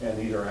trail, and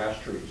these are ash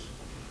trees.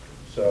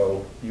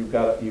 So you've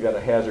got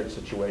a hazard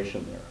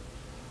situation there.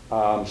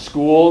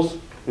 Schools,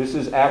 this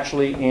is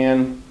actually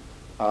in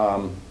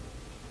the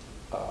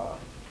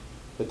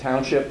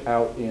township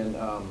out in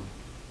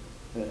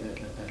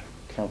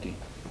county,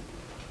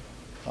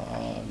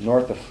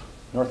 north of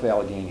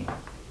Allegheny.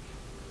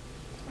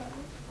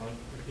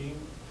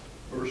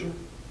 Mercer?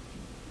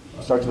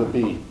 Starts with a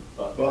B.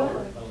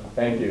 Butler.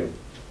 Thank you.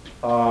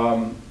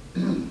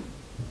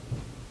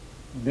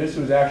 This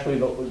was actually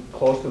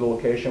close to the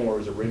location where it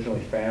was originally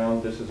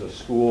found. This is a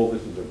school,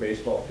 this is a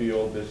baseball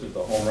field, this is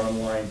the home run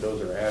line,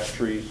 those are ash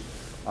trees.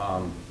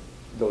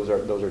 Those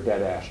are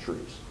dead ash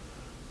trees.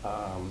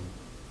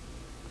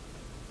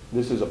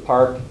 This is a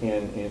park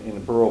in the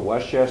borough of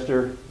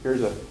Westchester.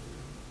 Here's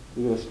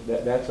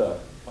that's a,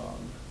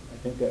 I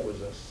think that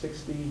was a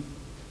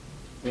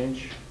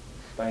 60-inch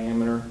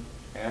diameter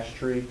ash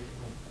tree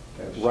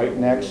right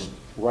next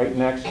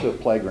to the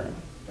playground.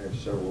 I have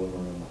several of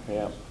them.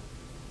 Yeah.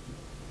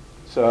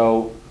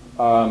 So,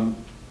 so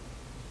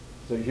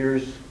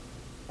here's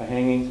a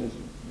hanging, as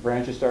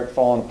branches start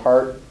falling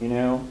apart, you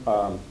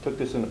know. Took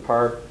this in the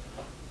park,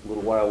 a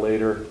little while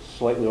later,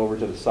 slightly over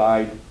to the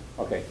side.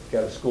 Okay,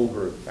 got a school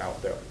group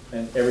out there.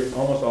 And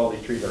almost all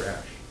these trees are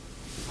ash.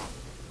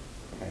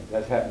 Okay,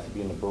 that happens to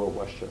be in the borough of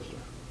Westchester.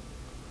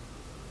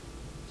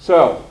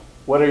 So,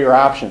 what are your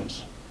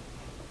options?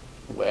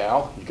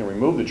 Well, you can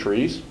remove the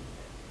trees.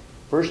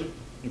 First,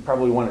 you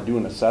probably want to do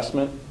an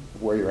assessment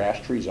of where your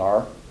ash trees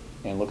are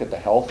and look at the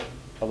health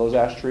of those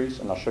ash trees,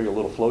 and I'll show you a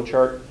little flow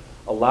chart.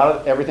 A lot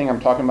of everything I'm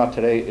talking about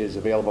today is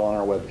available on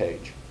our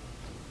webpage.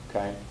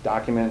 Okay,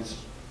 documents,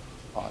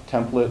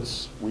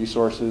 templates,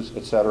 resources,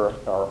 etc.,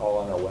 are all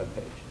on our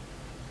webpage.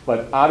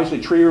 But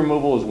obviously, tree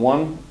removal is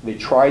one. They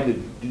tried to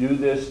do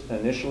this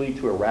initially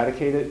to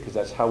eradicate it because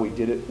that's how we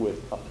did it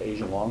with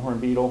Asian longhorn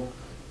beetle.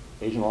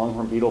 Asian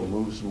longhorn beetle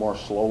moves more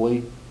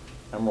slowly.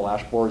 Emerald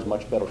ash borer is a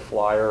much better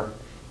flyer,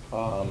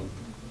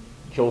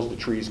 kills the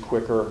trees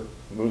quicker,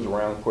 moves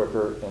around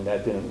quicker, and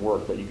that didn't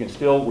work. But you can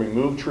still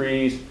remove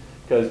trees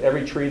because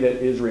every tree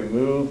that is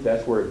removed,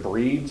 that's where it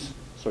breeds.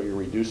 So you're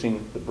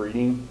reducing the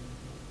breeding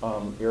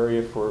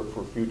area for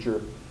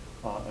future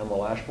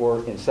emerald ash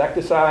borer.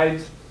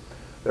 Insecticides,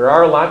 there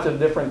are lots of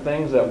different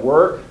things that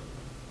work.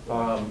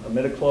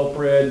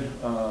 Imidacloprid,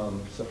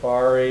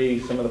 safari,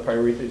 some of the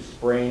pyrethroids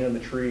spraying in the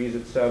trees,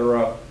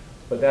 etc.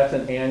 But that's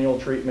an annual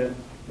treatment.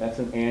 That's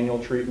an annual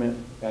treatment.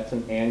 That's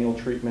an annual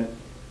treatment.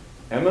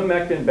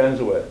 Emamectin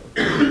benzoate.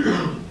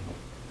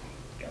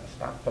 Gotta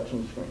stop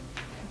touching the screen.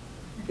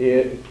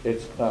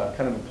 It's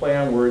kind of a play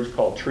on words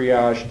called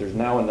triage. There's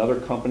now another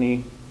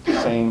company,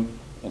 same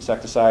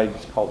insecticide,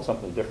 it's called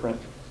something different.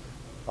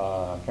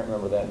 I can't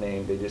remember that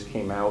name. They just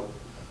came out.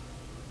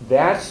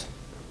 That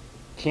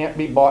can't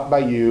be bought by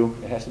you.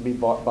 It has to be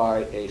bought by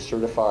a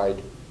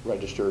certified,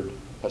 registered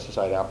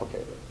pesticide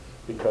applicator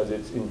because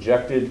it's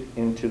injected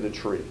into the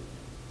tree.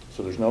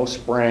 So there's no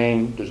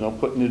spraying, there's no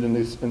putting it in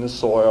the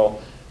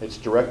soil. It's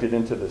directed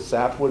into the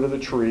sapwood of the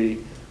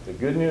tree. The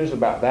good news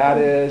about that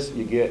is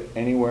you get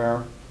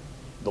anywhere.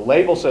 The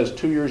label says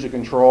 2 years of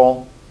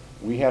control.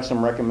 We have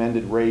some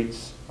recommended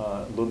rates,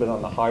 a little bit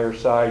on the higher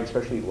side,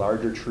 especially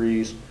larger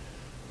trees.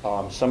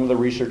 Some of the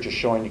research is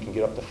showing you can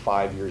get up to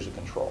 5 years of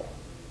control.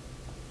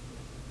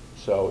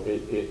 So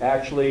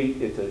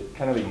it's a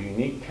kind of a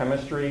unique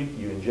chemistry.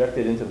 You inject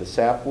it into the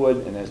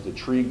sapwood, and as the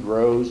tree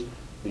grows,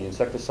 the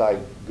insecticide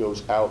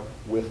goes out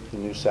with the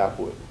new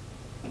sapwood.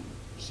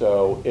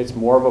 So it's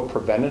more of a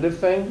preventative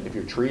thing. If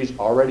your tree is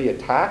already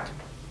attacked,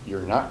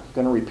 you're not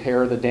going to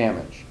repair the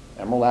damage.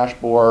 Emerald ash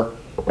borer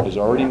has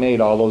already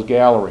made all those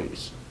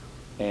galleries,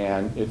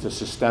 and it's a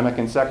systemic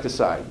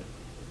insecticide.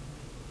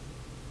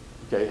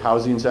 Okay,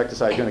 how's the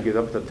insecticide going to get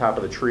up to the top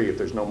of the tree if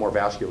there's no more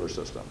vascular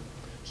system?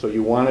 So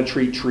you want to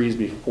treat trees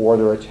before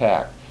they're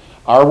attacked.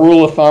 Our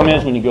rule of thumb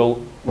is when you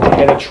go look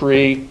at a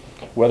tree,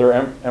 whether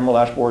emerald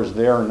ash borer is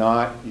there or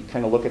not, you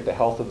kind of look at the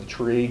health of the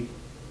tree.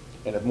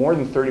 And if more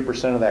than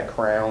 30% of that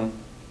crown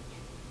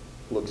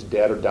looks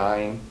dead or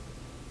dying,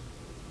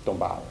 don't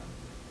bother.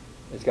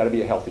 It's got to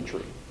be a healthy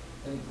tree.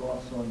 Any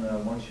thoughts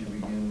on once you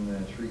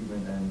begin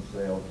treatment and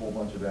say a whole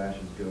bunch of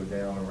ashes go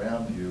down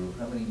around you,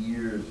 how many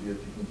years do you have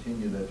to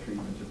continue that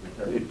treatment to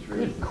protect the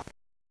tree?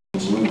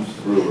 Moves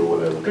through or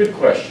whatever. Good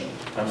question.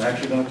 I'm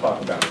actually going to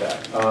talk about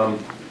that.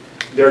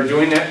 They're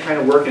doing that kind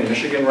of work in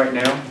Michigan right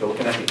now. They're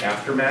looking at the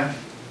aftermath.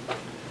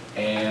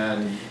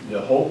 And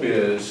the hope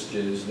is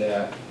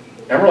that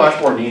emerald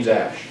ash borer needs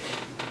ash.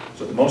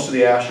 So if most of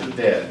the ash is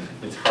dead,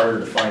 it's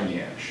harder to find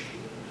the ash.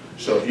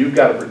 So if you've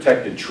got a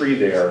protected tree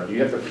there, you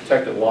have to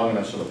protect it long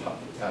enough so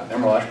the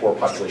emerald ash borer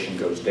population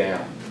goes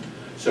down.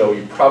 So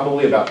you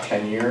probably about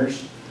 10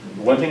 years.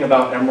 One thing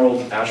about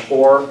emerald ash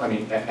borer,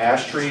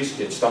 ash trees,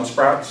 it's stump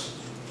sprouts.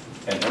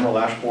 And emerald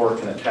ash borer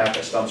can attack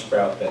a stump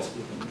sprout that's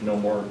no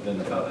more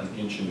than about an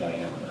inch in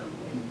diameter.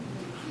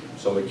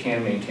 So it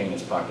can maintain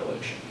its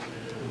population.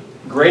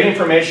 Great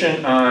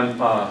information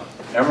on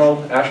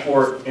emerald ash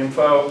borer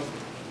info.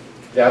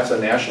 That's a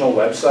national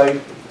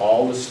website.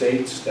 All the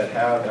states that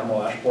have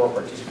emerald ash borer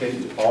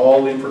participate. A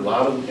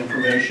lot of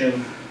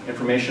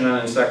information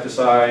on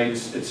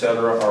insecticides,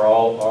 etc., are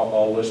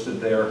all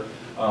listed there.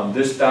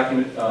 This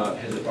document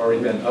has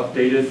already been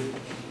updated,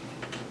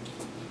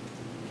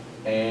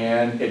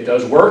 and it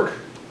does work.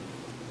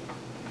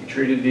 We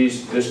treated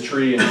this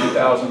tree in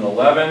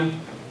 2011.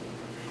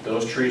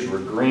 Those trees were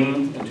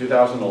green in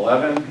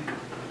 2011,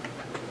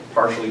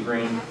 partially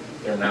green.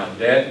 They're now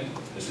dead.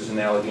 This is in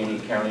Allegheny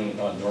County,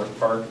 North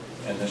Park,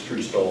 and this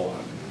tree's still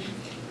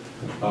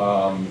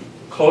alive.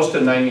 Close to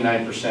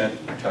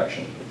 99%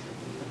 protection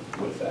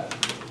with that.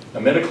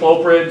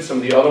 Imidacloprid, some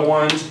of the other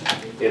ones,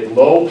 at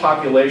low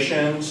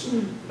populations,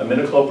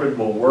 imidacloprid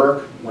will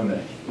work when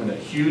the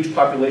huge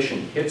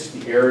population hits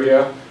the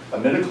area.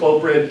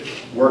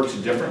 Imidacloprid works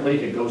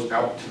differently. It goes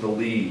out to the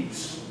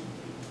leaves.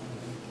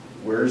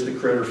 Where's the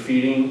critter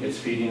feeding? It's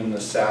feeding in the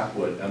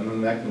sapwood.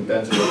 Emamectin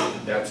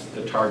benzoate, that's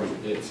the target.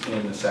 It's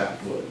in the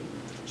sapwood.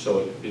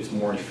 So it's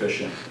more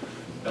efficient.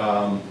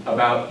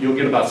 You'll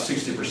get about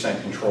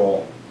 60%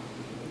 control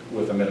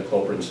with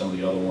imidacloprid and some of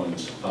the other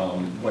ones.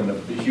 When the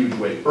huge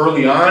wave,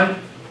 early on,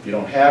 if you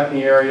don't have it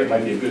in the area, it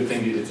might be a good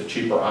thing, it's a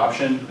cheaper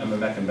option.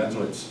 MMEC and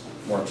benzoate's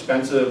more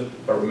expensive,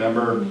 but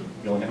remember,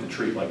 you only have to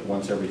treat like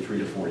once every 3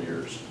 to 4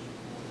 years.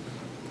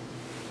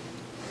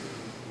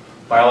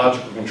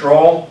 Biological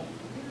control.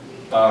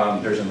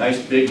 There's a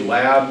nice big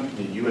lab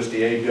the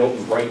USDA built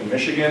right in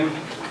Michigan.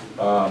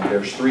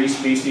 There's 3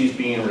 species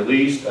being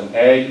released, an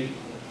egg,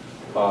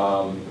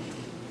 and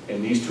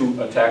these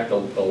 2 attack the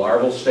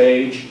larval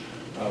stage.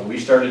 We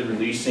started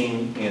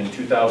releasing in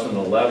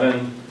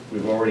 2011.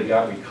 We've already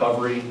got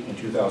recovery in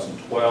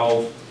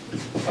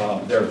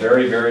 2012. They're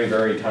very, very,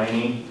 very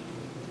tiny.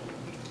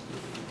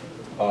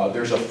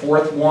 There's a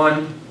 4th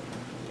one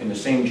in the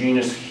same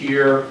genus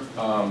here.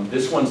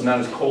 This one's not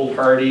as cold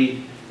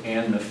hardy,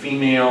 and the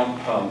female,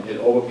 it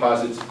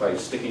oviposits by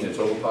sticking its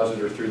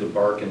ovipositor through the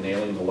bark and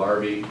nailing the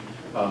larvae.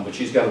 But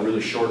she's got a really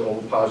short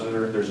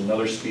ovipositor. There's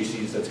another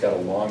species that's got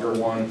a longer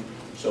one,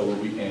 so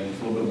and it's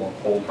a little bit more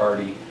cold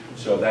hardy.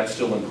 So that's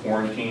still in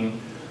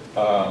quarantine.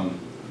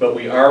 But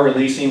we are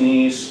releasing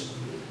these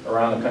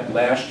around the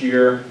last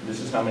year. This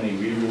is how many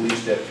we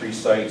released at 3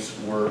 sites.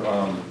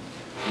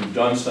 We've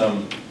done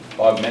some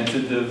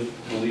augmentative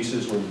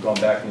releases. We've gone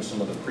back into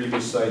some of the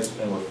previous sites,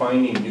 and we're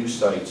finding new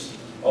sites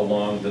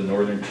along the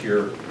northern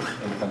tier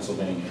in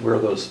Pennsylvania. Where are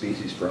those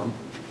species from?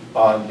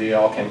 They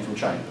all came from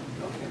China.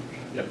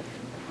 Yep.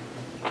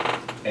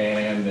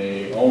 And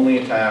they only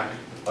attack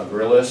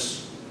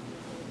Agralis.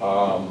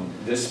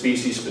 This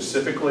species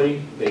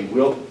specifically, they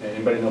will,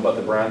 anybody know about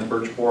the bronze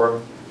birch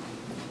borer?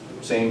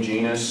 Same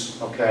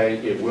genus, okay?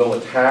 It will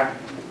attack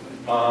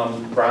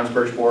bronze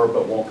birch borer,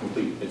 but won't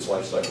complete its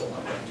life cycle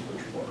on bronze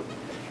birch borer.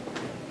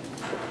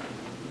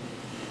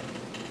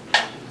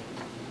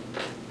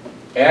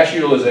 Ash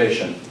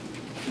utilization.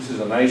 This is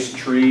a nice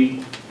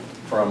tree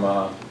from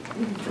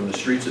the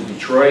streets of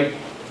Detroit.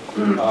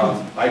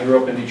 I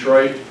grew up in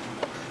Detroit.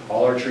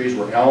 All our trees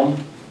were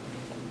elm.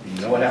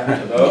 You know what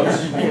happened to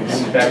those?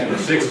 Back in the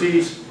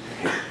 60s,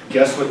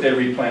 guess what they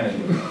replanted?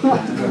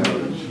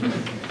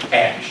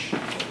 Ash.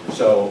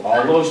 So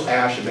all those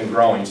ash have been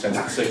growing since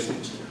the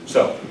 60s.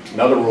 So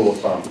another rule of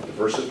thumb,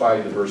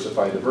 diversify,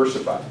 diversify,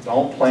 diversify.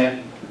 Don't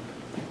plant,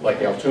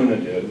 like Altoona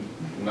did,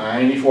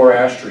 94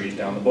 ash trees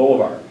down the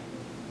boulevard.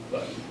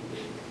 But,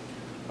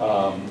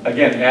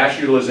 again, ash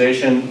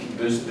utilization,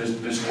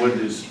 this wood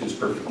is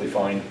perfectly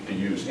fine to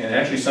use. And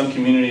actually some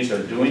communities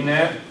are doing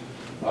that.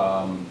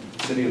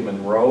 City of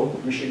Monroe,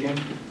 Michigan,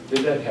 did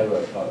that, have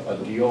a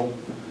deal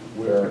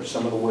where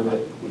some of the wood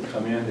that would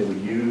come in, they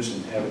would use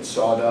and have it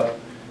sawed up,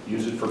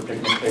 use it for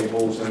picnic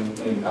tables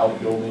and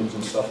outbuildings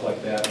and stuff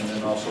like that. And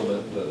then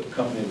also the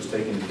company that was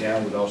taking it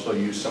down would also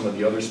use some of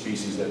the other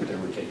species that they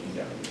were taking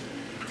down.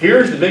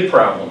 Here's the big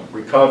problem,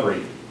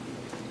 recovery.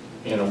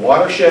 In a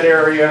watershed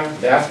area,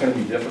 that's going to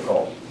be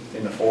difficult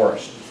in the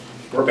forest.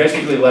 We're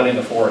basically letting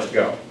the forest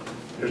go.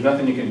 There's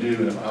nothing you can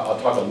do. I'll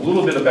talk a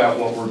little bit about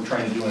what we're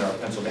trying to do in our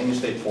Pennsylvania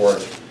State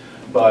Forest,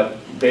 but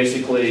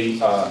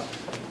basically,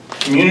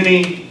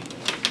 community,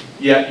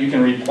 yeah, you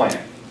can replant.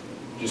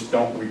 Just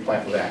don't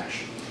replant with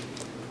ash.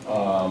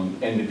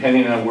 And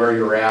depending on where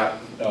you're at,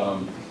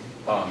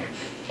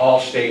 all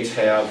states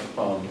have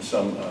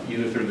some,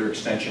 either through their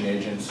extension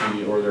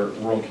agency or their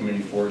rural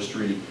community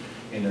forestry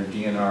in their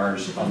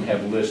DNRs,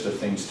 have a list of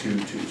things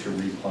to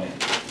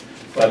replant.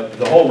 But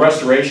the whole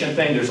restoration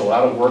thing, there's a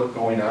lot of work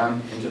going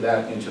on into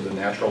that, into the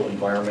natural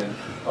environment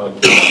of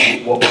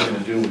what we're going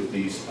to do with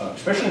these,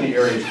 especially in the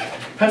areas.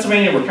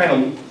 Pennsylvania, we're kind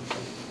of,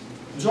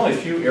 there's only a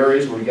few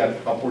areas where we got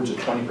upwards of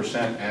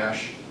 20%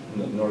 ash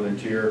in the northern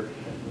tier.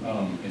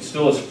 It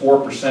still is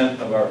 4%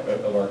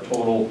 of our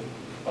total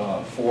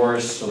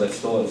forest, so that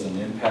still has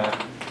an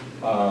impact.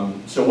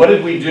 So what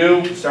did we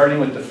do? Starting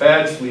with the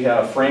feds, we had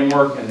a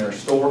framework, and they're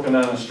still working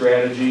on a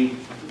strategy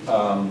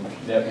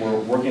that we're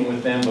working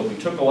with them, but we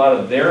took a lot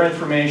of their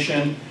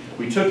information.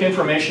 We took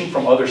information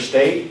from other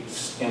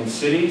states and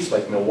cities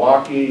like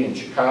Milwaukee and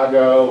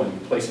Chicago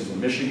and places in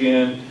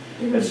Michigan,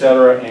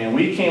 etc., and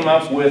we came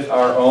up with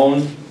our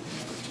own,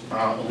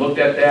 looked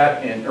at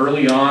that, and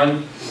early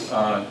on,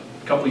 a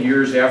couple of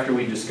years after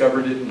we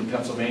discovered it in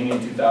Pennsylvania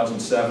in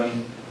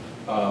 2007,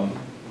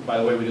 by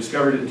the way, we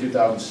discovered it in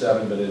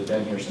 2007, but it had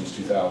been here since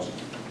 2000.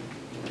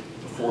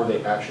 Before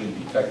they actually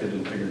detected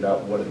and figured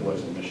out what it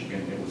was in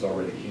Michigan, it was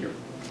already here.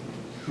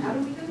 How do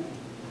we do it?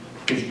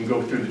 Because you can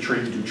go through the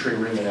tree, do tree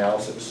ring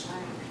analysis.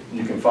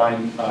 You can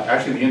find,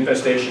 actually the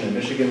infestation in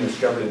Michigan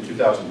discovered in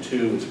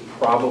 2002 is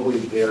probably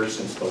there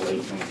since the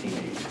late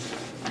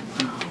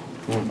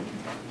 1980s.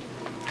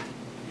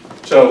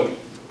 So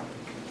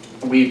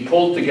we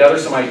pulled together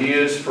some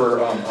ideas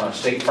for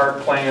state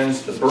park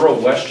plans. The Borough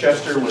of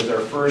Westchester was our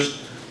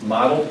first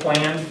model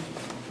plan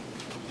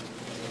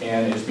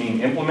and is being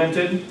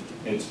implemented.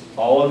 It's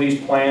all of these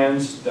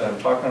plans that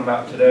I'm talking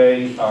about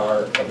today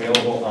are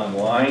available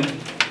online.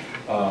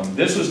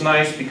 This was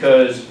nice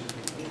because,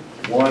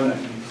 one,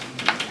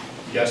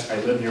 yes, I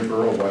live near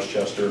Borough of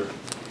Westchester.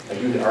 I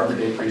do the Arbor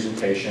Day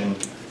presentation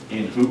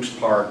in Hoops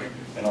Park,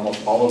 and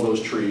almost all of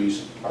those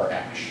trees are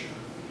ash.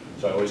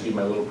 So I always give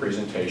my little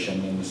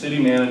presentation. And the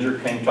city manager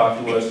came talk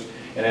to us.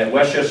 And at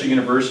Westchester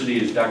University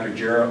is Dr.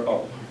 Jared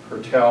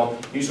Hertel.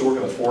 He used to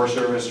work at the Forest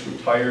Service,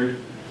 retired.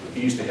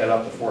 He used to head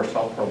up the forest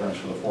health programs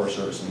for the Forest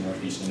Service in the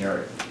northeastern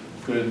area.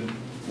 Good,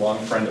 long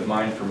friend of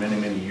mine for many,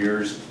 many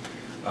years.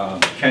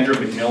 Kendra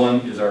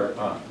McMillan is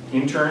our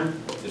intern.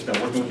 Has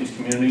been working with these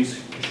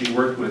communities. She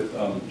worked with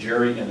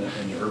Jerry and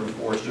the urban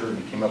forester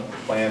and came up with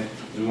a plan.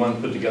 We wanted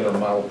to put together a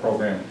model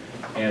program,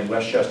 and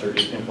Westchester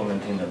is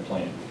implementing their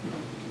plan.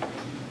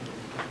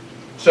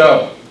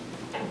 So,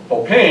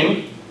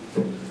 Oping,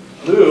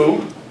 Lou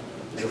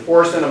is a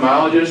forest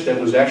entomologist that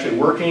was actually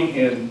working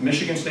in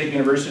Michigan State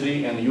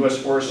University and the U.S.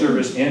 Forest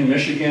Service in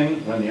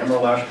Michigan when the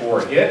emerald ash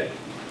borer hit.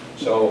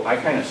 So I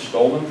kind of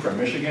stole him from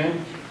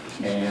Michigan,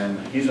 and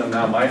he's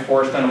now my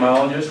forest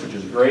entomologist, which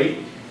is great.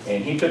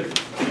 And he put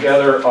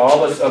together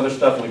all this other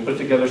stuff, and we put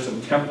together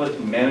some template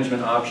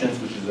management options,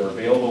 which are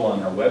available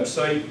on our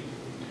website.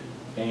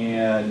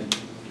 And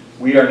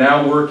we are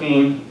now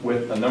working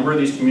with a number of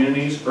these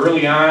communities.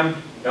 Early on,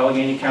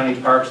 Allegheny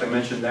County Parks, I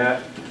mentioned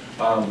that.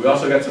 We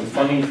also got some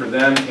funding for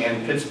them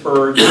and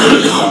Pittsburgh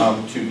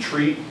to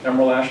treat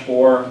emerald ash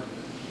borer.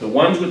 The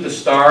ones with the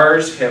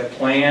stars have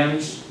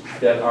plans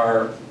that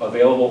are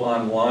available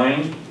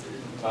online.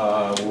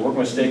 We're working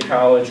with State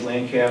College,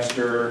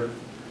 Lancaster,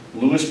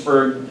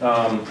 Lewisburg.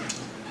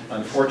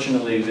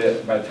 Unfortunately,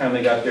 by the time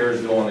they got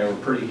theirs going, they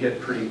were hit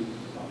pretty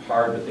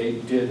hard, but they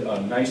did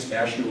a nice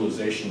ash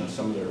utilization of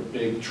some of their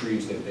big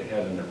trees that they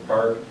had in their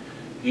park.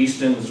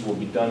 Easton's will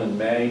be done in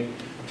May.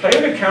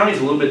 Tioga County is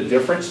a little bit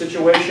different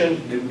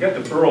situation. We've got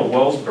the borough of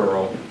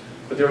Wellsboro,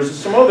 but there was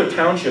some other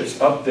townships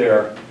up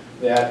there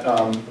that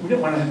we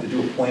didn't want to have to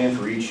do a plan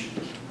for each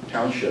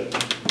township.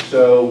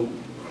 So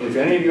if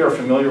any of you are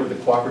familiar with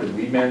the cooperative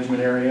weed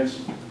management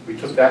areas, we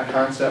took that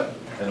concept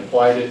and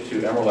applied it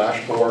to emerald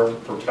ash borer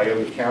for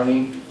Tioga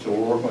County. So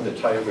we're working with the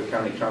Tioga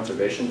County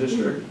Conservation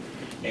District.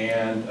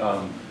 And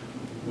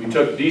we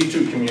took these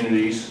two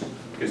communities,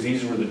 because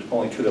these were the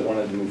only two that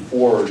wanted to move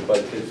forward, but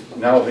it's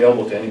now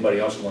available to anybody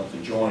else who wants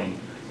to join.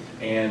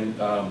 And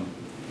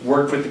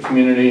worked with the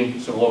community,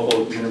 some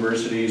local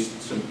universities,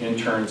 some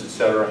interns, et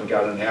cetera, and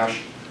got an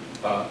ash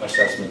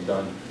assessment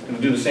done. Going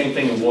to do the same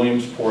thing in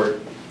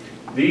Williamsport.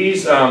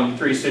 These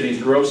three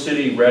cities, Grove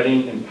City,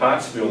 Reading, and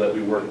Pottsville that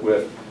we worked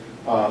with,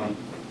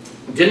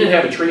 didn't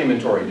have a tree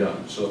inventory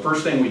done. So the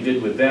first thing we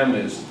did with them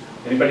is,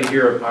 anybody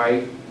here at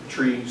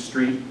iTree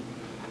Street?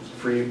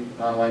 Free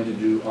online to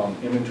do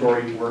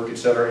inventory work, et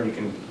cetera, and you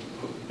can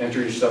enter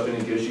your stuff in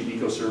and it gives you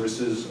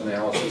eco-services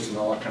analysis and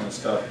all that kind of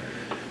stuff.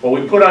 Well,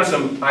 we put on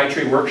some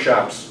iTree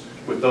workshops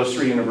with those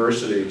three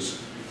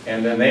universities,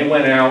 and then they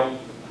went out,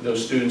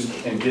 those students,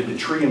 and did the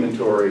tree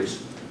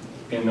inventories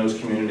in those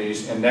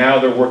communities, and now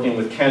they're working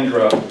with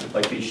Kendra,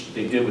 like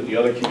they did with the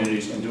other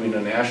communities, and doing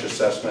an ash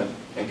assessment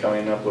and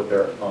coming up with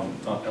their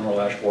emerald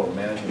ash borer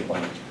management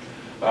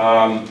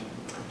plan.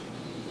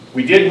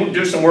 We did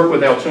do some work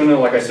with Altoona.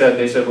 Like I said,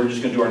 they said we're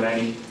just going to do our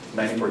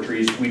 94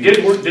 trees. We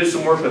did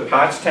some work with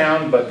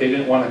Pottstown, but they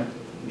didn't want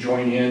to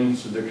join in,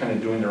 so they're kind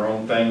of doing their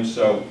own thing.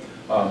 So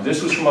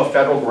this was from a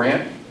federal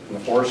grant from the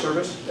Forest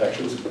Service. It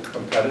actually was a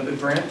competitive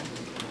grant.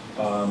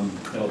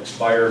 It'll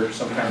expire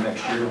sometime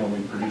next year when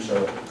we produce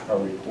our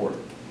report.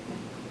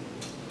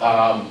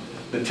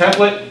 The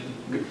template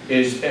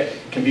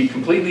can be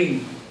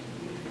completely,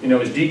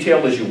 as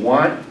detailed as you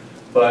want,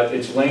 but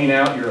it's laying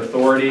out your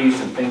authorities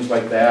and things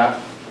like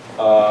that.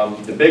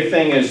 The big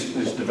thing is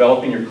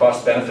developing your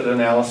cost-benefit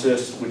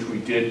analysis, which we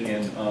did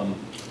in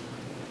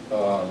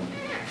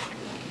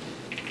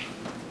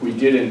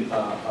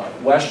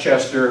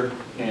Westchester,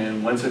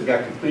 and once it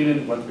got completed,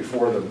 it went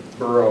before the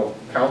borough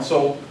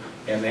council,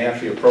 and they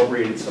actually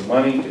appropriated some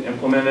money to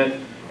implement it.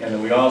 And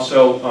then we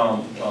also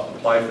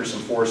applied for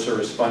some Forest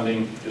Service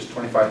funding, just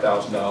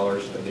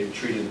 $25,000, and they've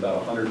treated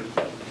about 100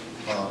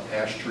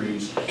 ash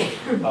trees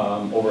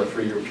over a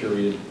 3-year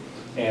period,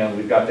 and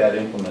we've got that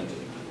implemented.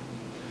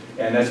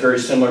 And that's very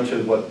similar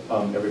to what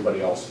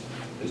everybody else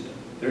is doing.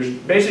 There's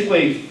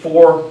basically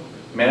 4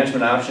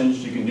 management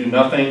options. You can do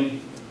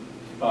nothing.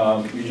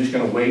 You're just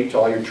going to wait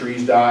till all your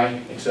trees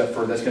die, except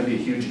for that's going to be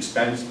a huge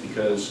expense,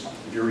 because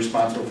if you're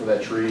responsible for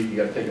that tree, you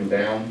got to take them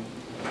down.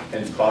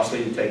 And it's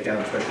costly to take down,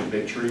 especially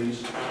big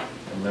trees.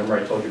 And remember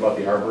I told you about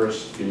the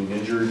arborists getting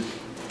injured?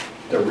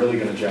 They're really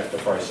going to jack the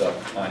price up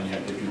on you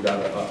if you've got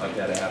a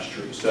dead ash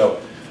tree. So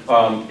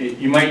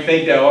you might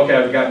think that, okay,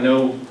 I've got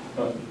no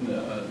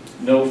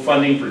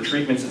funding for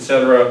treatments,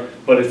 etc.,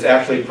 but it's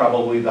actually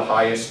probably the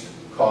highest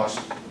cost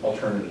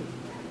alternative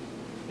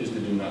is to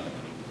do nothing.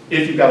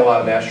 If you've got a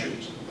lot of ash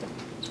trees.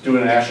 Do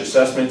an ash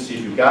assessment, see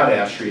if you've got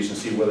ash trees and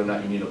see whether or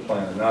not you need a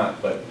plan or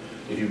not. But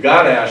if you've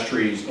got ash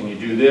trees and you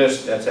do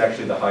this, that's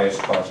actually the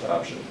highest cost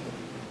option.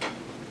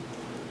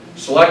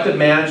 Selective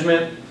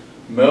management,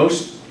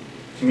 most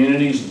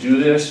communities do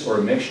this, or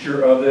a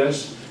mixture of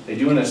this. They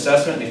do an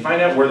assessment and they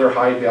find out where their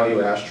high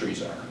value ash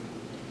trees are.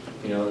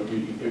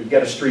 You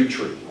get a street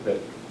tree that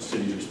the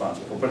city's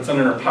responsible for, but it's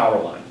under a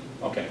power line.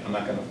 Okay, I'm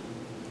not gonna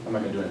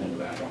do anything with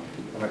that one.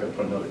 I'm not gonna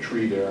put another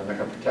tree there. I'm not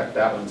gonna protect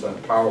that one. It's on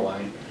the power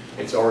line.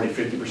 it's already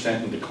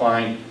 50% in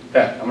decline.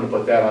 Heck, I'm going to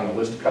put that on the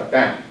list to cut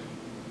down.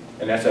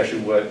 And that's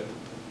actually what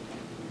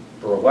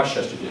Borough of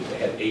Westchester did. They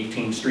had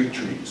 18 street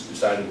trees,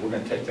 decided we're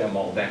going to take them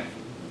all down.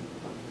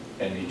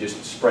 And they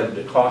just spread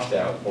the cost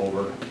out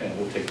over, and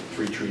we'll take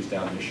 3 trees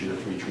down this year,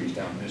 3 trees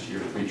down this year,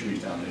 3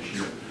 trees down this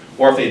year.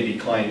 Or if they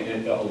decline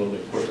a little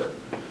bit quicker.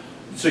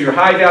 So your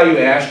high value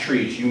ash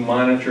trees, you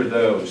monitor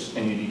those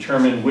and you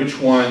determine which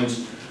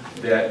ones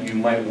that you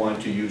might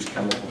want to use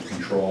chemical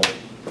control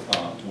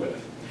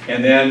with.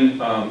 And then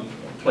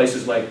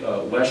places like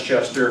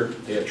Westchester,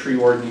 they have tree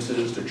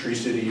ordinances, the Tree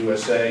City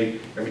USA.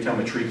 Every time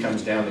a tree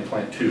comes down, they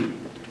plant 2.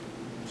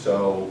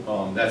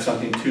 So that's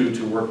something too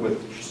to work with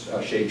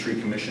shade tree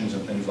commissions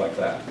and things like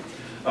that.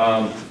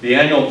 The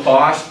annual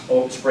cost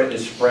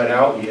is spread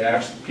out. We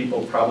asked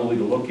people probably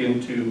to look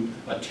into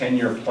a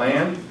 10-year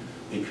plan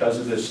because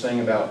of this thing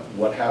about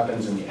what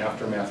happens in the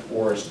aftermath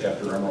forest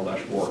after emerald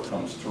ash borer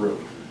comes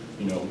through.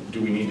 You know,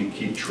 do we need to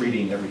keep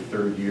treating every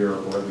 3rd year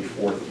or every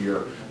 4th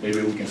year?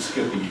 Maybe we can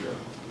skip a year.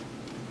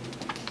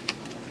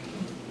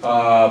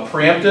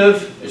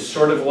 Preemptive is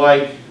sort of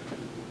like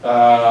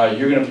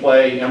you're going to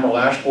play emerald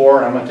ash borer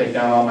and I'm going to take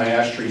down all my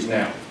ash trees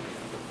now.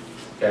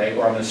 Okay,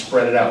 or I'm going to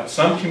spread it out.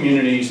 Some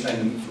communities,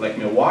 and like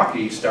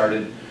Milwaukee,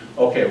 started,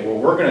 okay, well,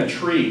 we're going to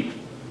treat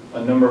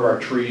a number of our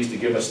trees to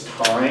give us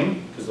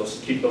time, because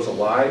they'll keep those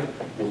alive.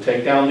 We'll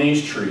take down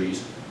these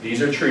trees.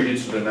 These are treated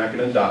so they're not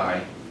going to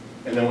die.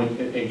 And then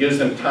it gives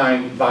them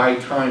time, buy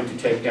time to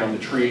take down the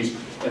trees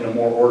in a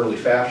more orderly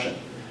fashion.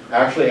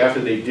 Actually, after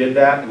they did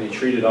that and they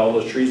treated all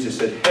those trees, they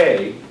said,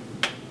 hey,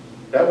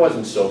 that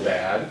wasn't so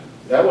bad.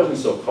 That wasn't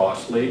so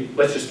costly.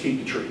 Let's just keep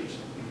the trees.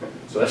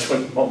 So that's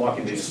when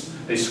Milwaukee,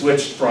 they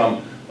switched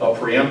from a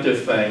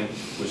preemptive thing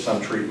with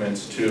some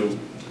treatments to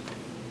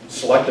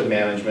selective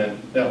management.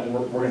 No,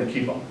 we're going to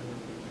keep them.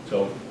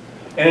 So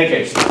in any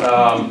case,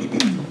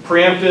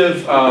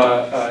 preemptive,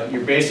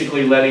 you're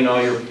basically letting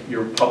all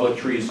your public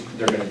trees,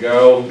 they're going to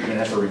go. You're going to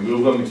have to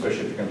remove them,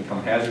 especially if they're going to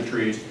become hazard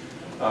trees.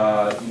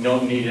 You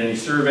don't need any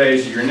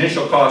surveys. Your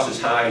initial cost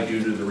is high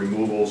due to the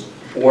removals,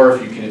 or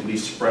if you can at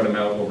least spread them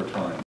out over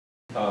time.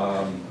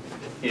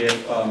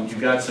 If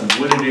you've got some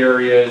wooded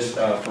areas,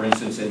 for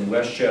instance in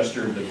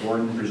Westchester, the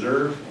Gordon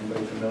Preserve,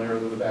 anybody familiar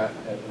with that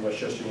at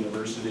Westchester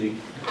University?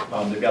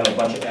 They've got a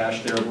bunch of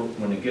ash there.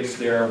 When it gets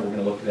there, we're going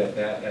to look at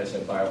that as a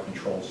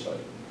biocontrol site.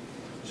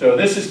 So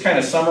this is kind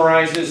of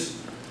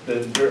summarizes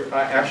the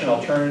action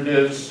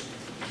alternatives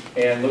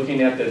and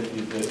looking at the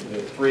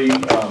 3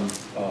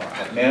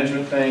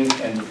 management things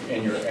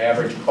and your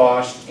average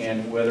cost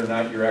and whether or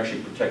not you're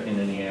actually protecting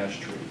any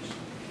ash trees.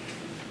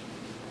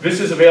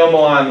 This is available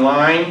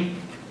online.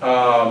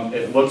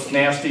 It looks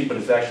nasty, but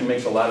it actually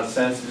makes a lot of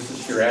sense. This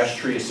is your ash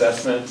tree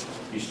assessment.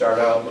 You start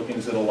out looking,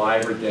 is it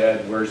alive or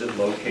dead? Where is it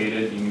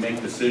located? You make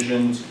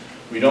decisions.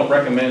 We don't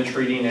recommend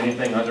treating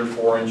anything under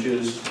 4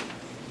 inches.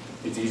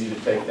 It's easy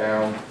to take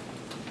down.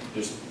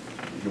 Just,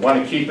 if you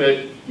want to keep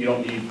it, you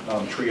don't need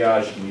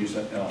triage. You can use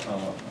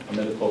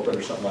imidacloprid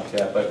or something like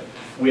that. But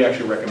we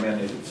actually recommend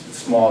it. It's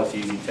small, it's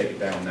easy to take it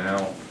down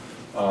now.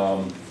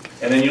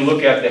 And then you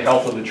look at the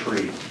health of the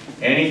tree.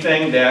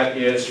 Anything that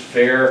is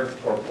fair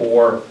or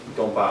poor,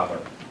 don't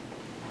bother.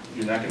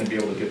 You're not going to be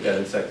able to get that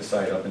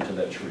insecticide up into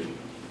that tree.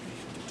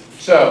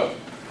 So,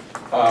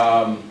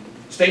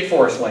 state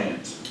forest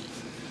lands.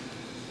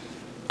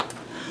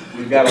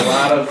 We've got a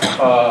lot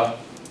of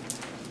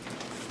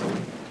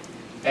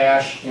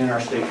ash in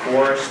our state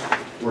forest.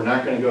 We're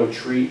not going to go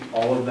treat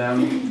all of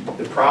them.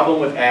 The problem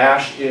with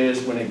ash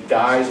is when it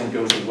dies and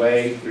goes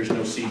away, there's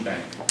no seed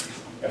bank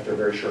after a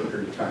very short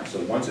period of time.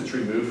 So once it's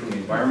removed from the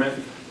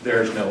environment,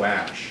 there's no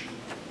ash.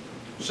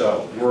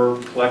 So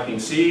we're collecting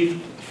seed.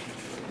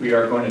 We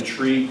are going to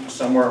treat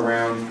somewhere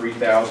around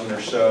 3,000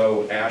 or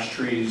so ash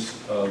trees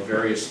of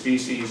various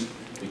species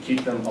to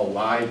keep them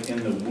alive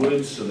in the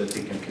woods so that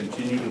they can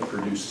continue to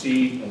produce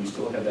seed and we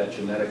still have that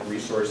genetic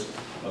resource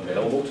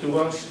available to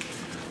us.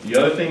 The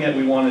other thing that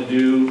we want to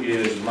do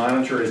is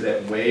monitor as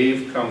that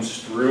wave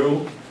comes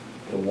through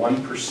the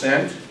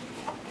 1%,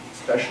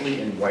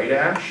 especially in white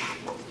ash.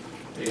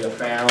 They have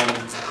found,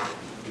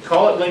 we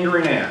call it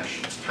lingering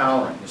ash. It's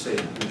tolerant. They say,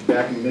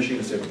 back in Michigan,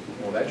 they say,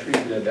 well, that tree's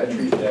dead, that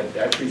tree's dead,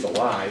 that tree's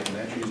alive, and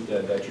that tree's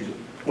dead, that tree's dead.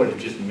 What, it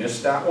just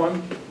missed that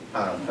one?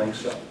 I don't think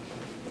so.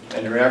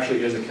 And there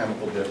actually is a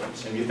chemical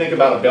difference. And you think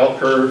about a bell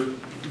curve,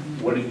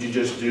 what did you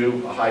just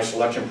do? A high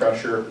selection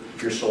pressure,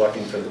 you're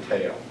selecting for the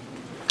tail.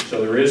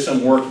 So there is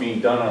some work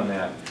being done on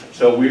that.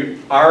 So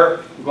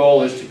our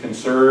goal is to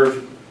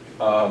conserve,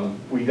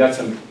 we've got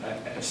some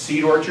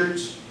seed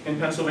orchards in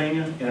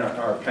Pennsylvania, in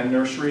our pen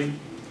nursery,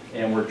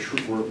 and we're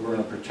going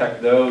to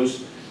protect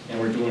those,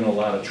 and we're doing a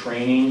lot of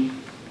training.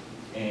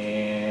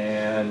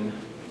 And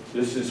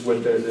this is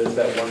what there's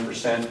that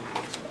 1%.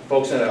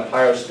 Folks at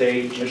Ohio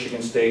State,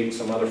 Michigan State,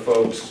 some other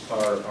folks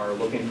are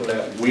looking for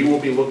that. We will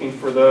be looking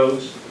for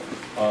those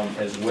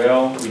as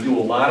well. We do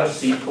a lot of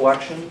seed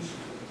collections.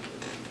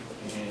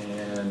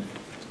 And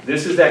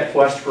this is that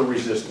quest for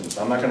resistance.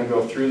 I'm not going to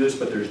go through this,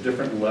 but there's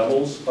different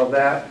levels of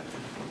that.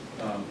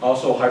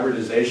 Also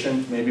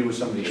hybridization, maybe with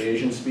some of the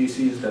Asian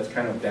species, that's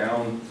kind of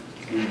down.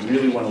 We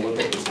really want to look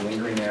at this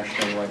lingering ash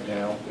thing right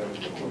now.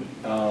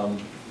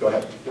 Go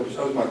ahead. That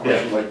was my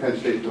question, like Penn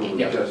State doing with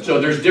Yeah, test.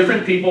 so there's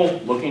different people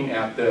looking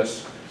at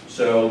this.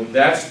 So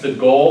that's the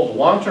goal. The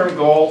long-term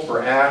goal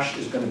for ash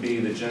is going to be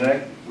the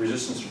genetic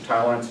resistance or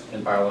tolerance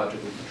and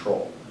biological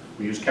control.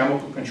 We use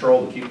chemical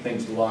control to keep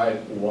things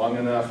alive long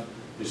enough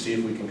to see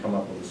if we can come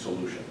up with a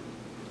solution.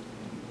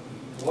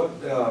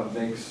 What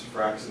makes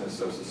Fraxinus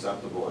so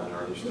susceptible, and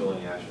are there still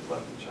any ashes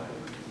left in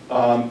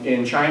China?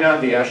 In China,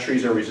 the ash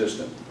trees are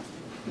resistant.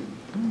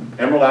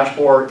 Emerald ash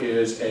borer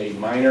is a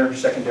minor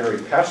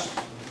secondary pest.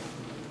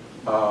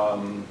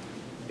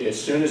 As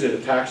soon as it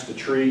attacks the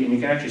tree, and you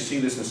can actually see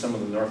this in some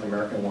of the North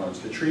American ones,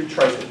 the tree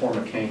tries to form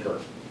a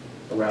canker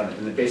around it,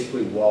 and it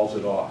basically walls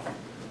it off.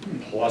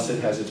 Plus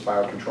it has its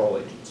biocontrol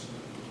agents.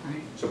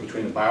 So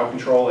between the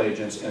biocontrol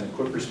agents and the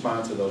quick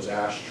response of those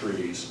ash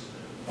trees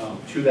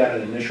to that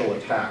initial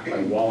attack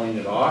by walling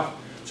it off,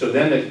 so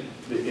then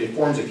it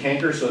forms a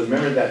canker. So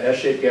remember that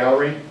S-shaped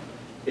gallery?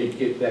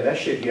 That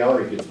S-shaped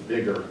gallery gets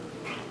bigger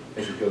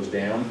as it goes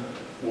down.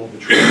 Well, the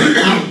tree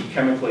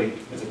chemically,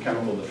 as a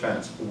chemical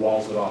defense,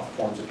 walls it off,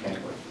 forms a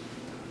canker,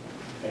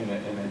 and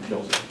then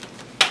kills it.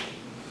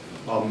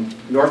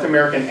 North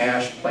American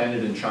ash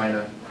planted in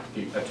China,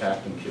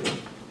 attacked and killed.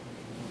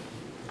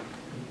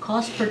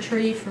 Cost per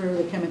tree for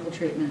the chemical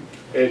treatment?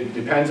 It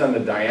depends on the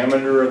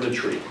diameter of the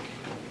tree.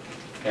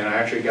 And I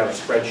actually got a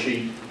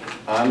spreadsheet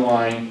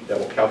online that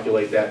will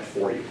calculate that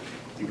for you.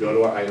 You go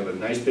to, I have a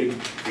nice big,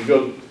 you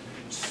go,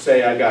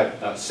 say I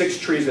got 6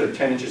 trees that are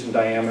 10 inches in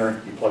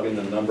diameter, you plug in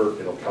the number,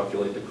 it'll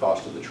calculate the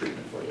cost of the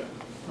treatment for you.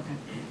 Okay.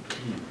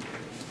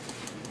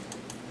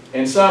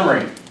 In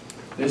summary,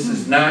 this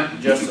is not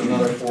just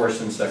another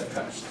forest insect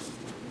pest.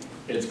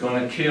 It's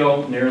going to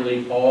kill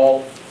nearly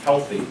all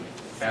healthy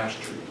ash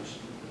trees.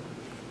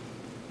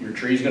 Your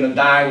tree's going to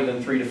die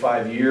within 3 to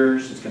 5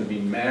 years. It's going to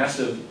be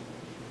massive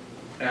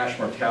ash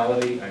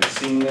mortality. I've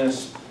seen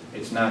this.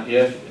 It's not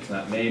if, it's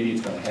not maybe,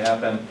 it's going to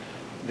happen.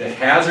 The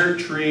hazard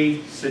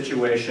tree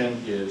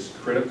situation is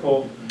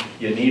critical.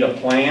 You need a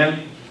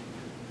plan.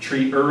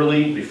 Treat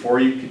early before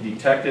you can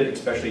detect it,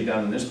 especially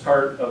down in this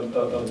part of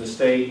the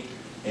state.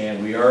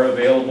 And we are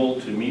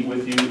available to meet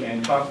with you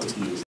and talk with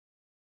you.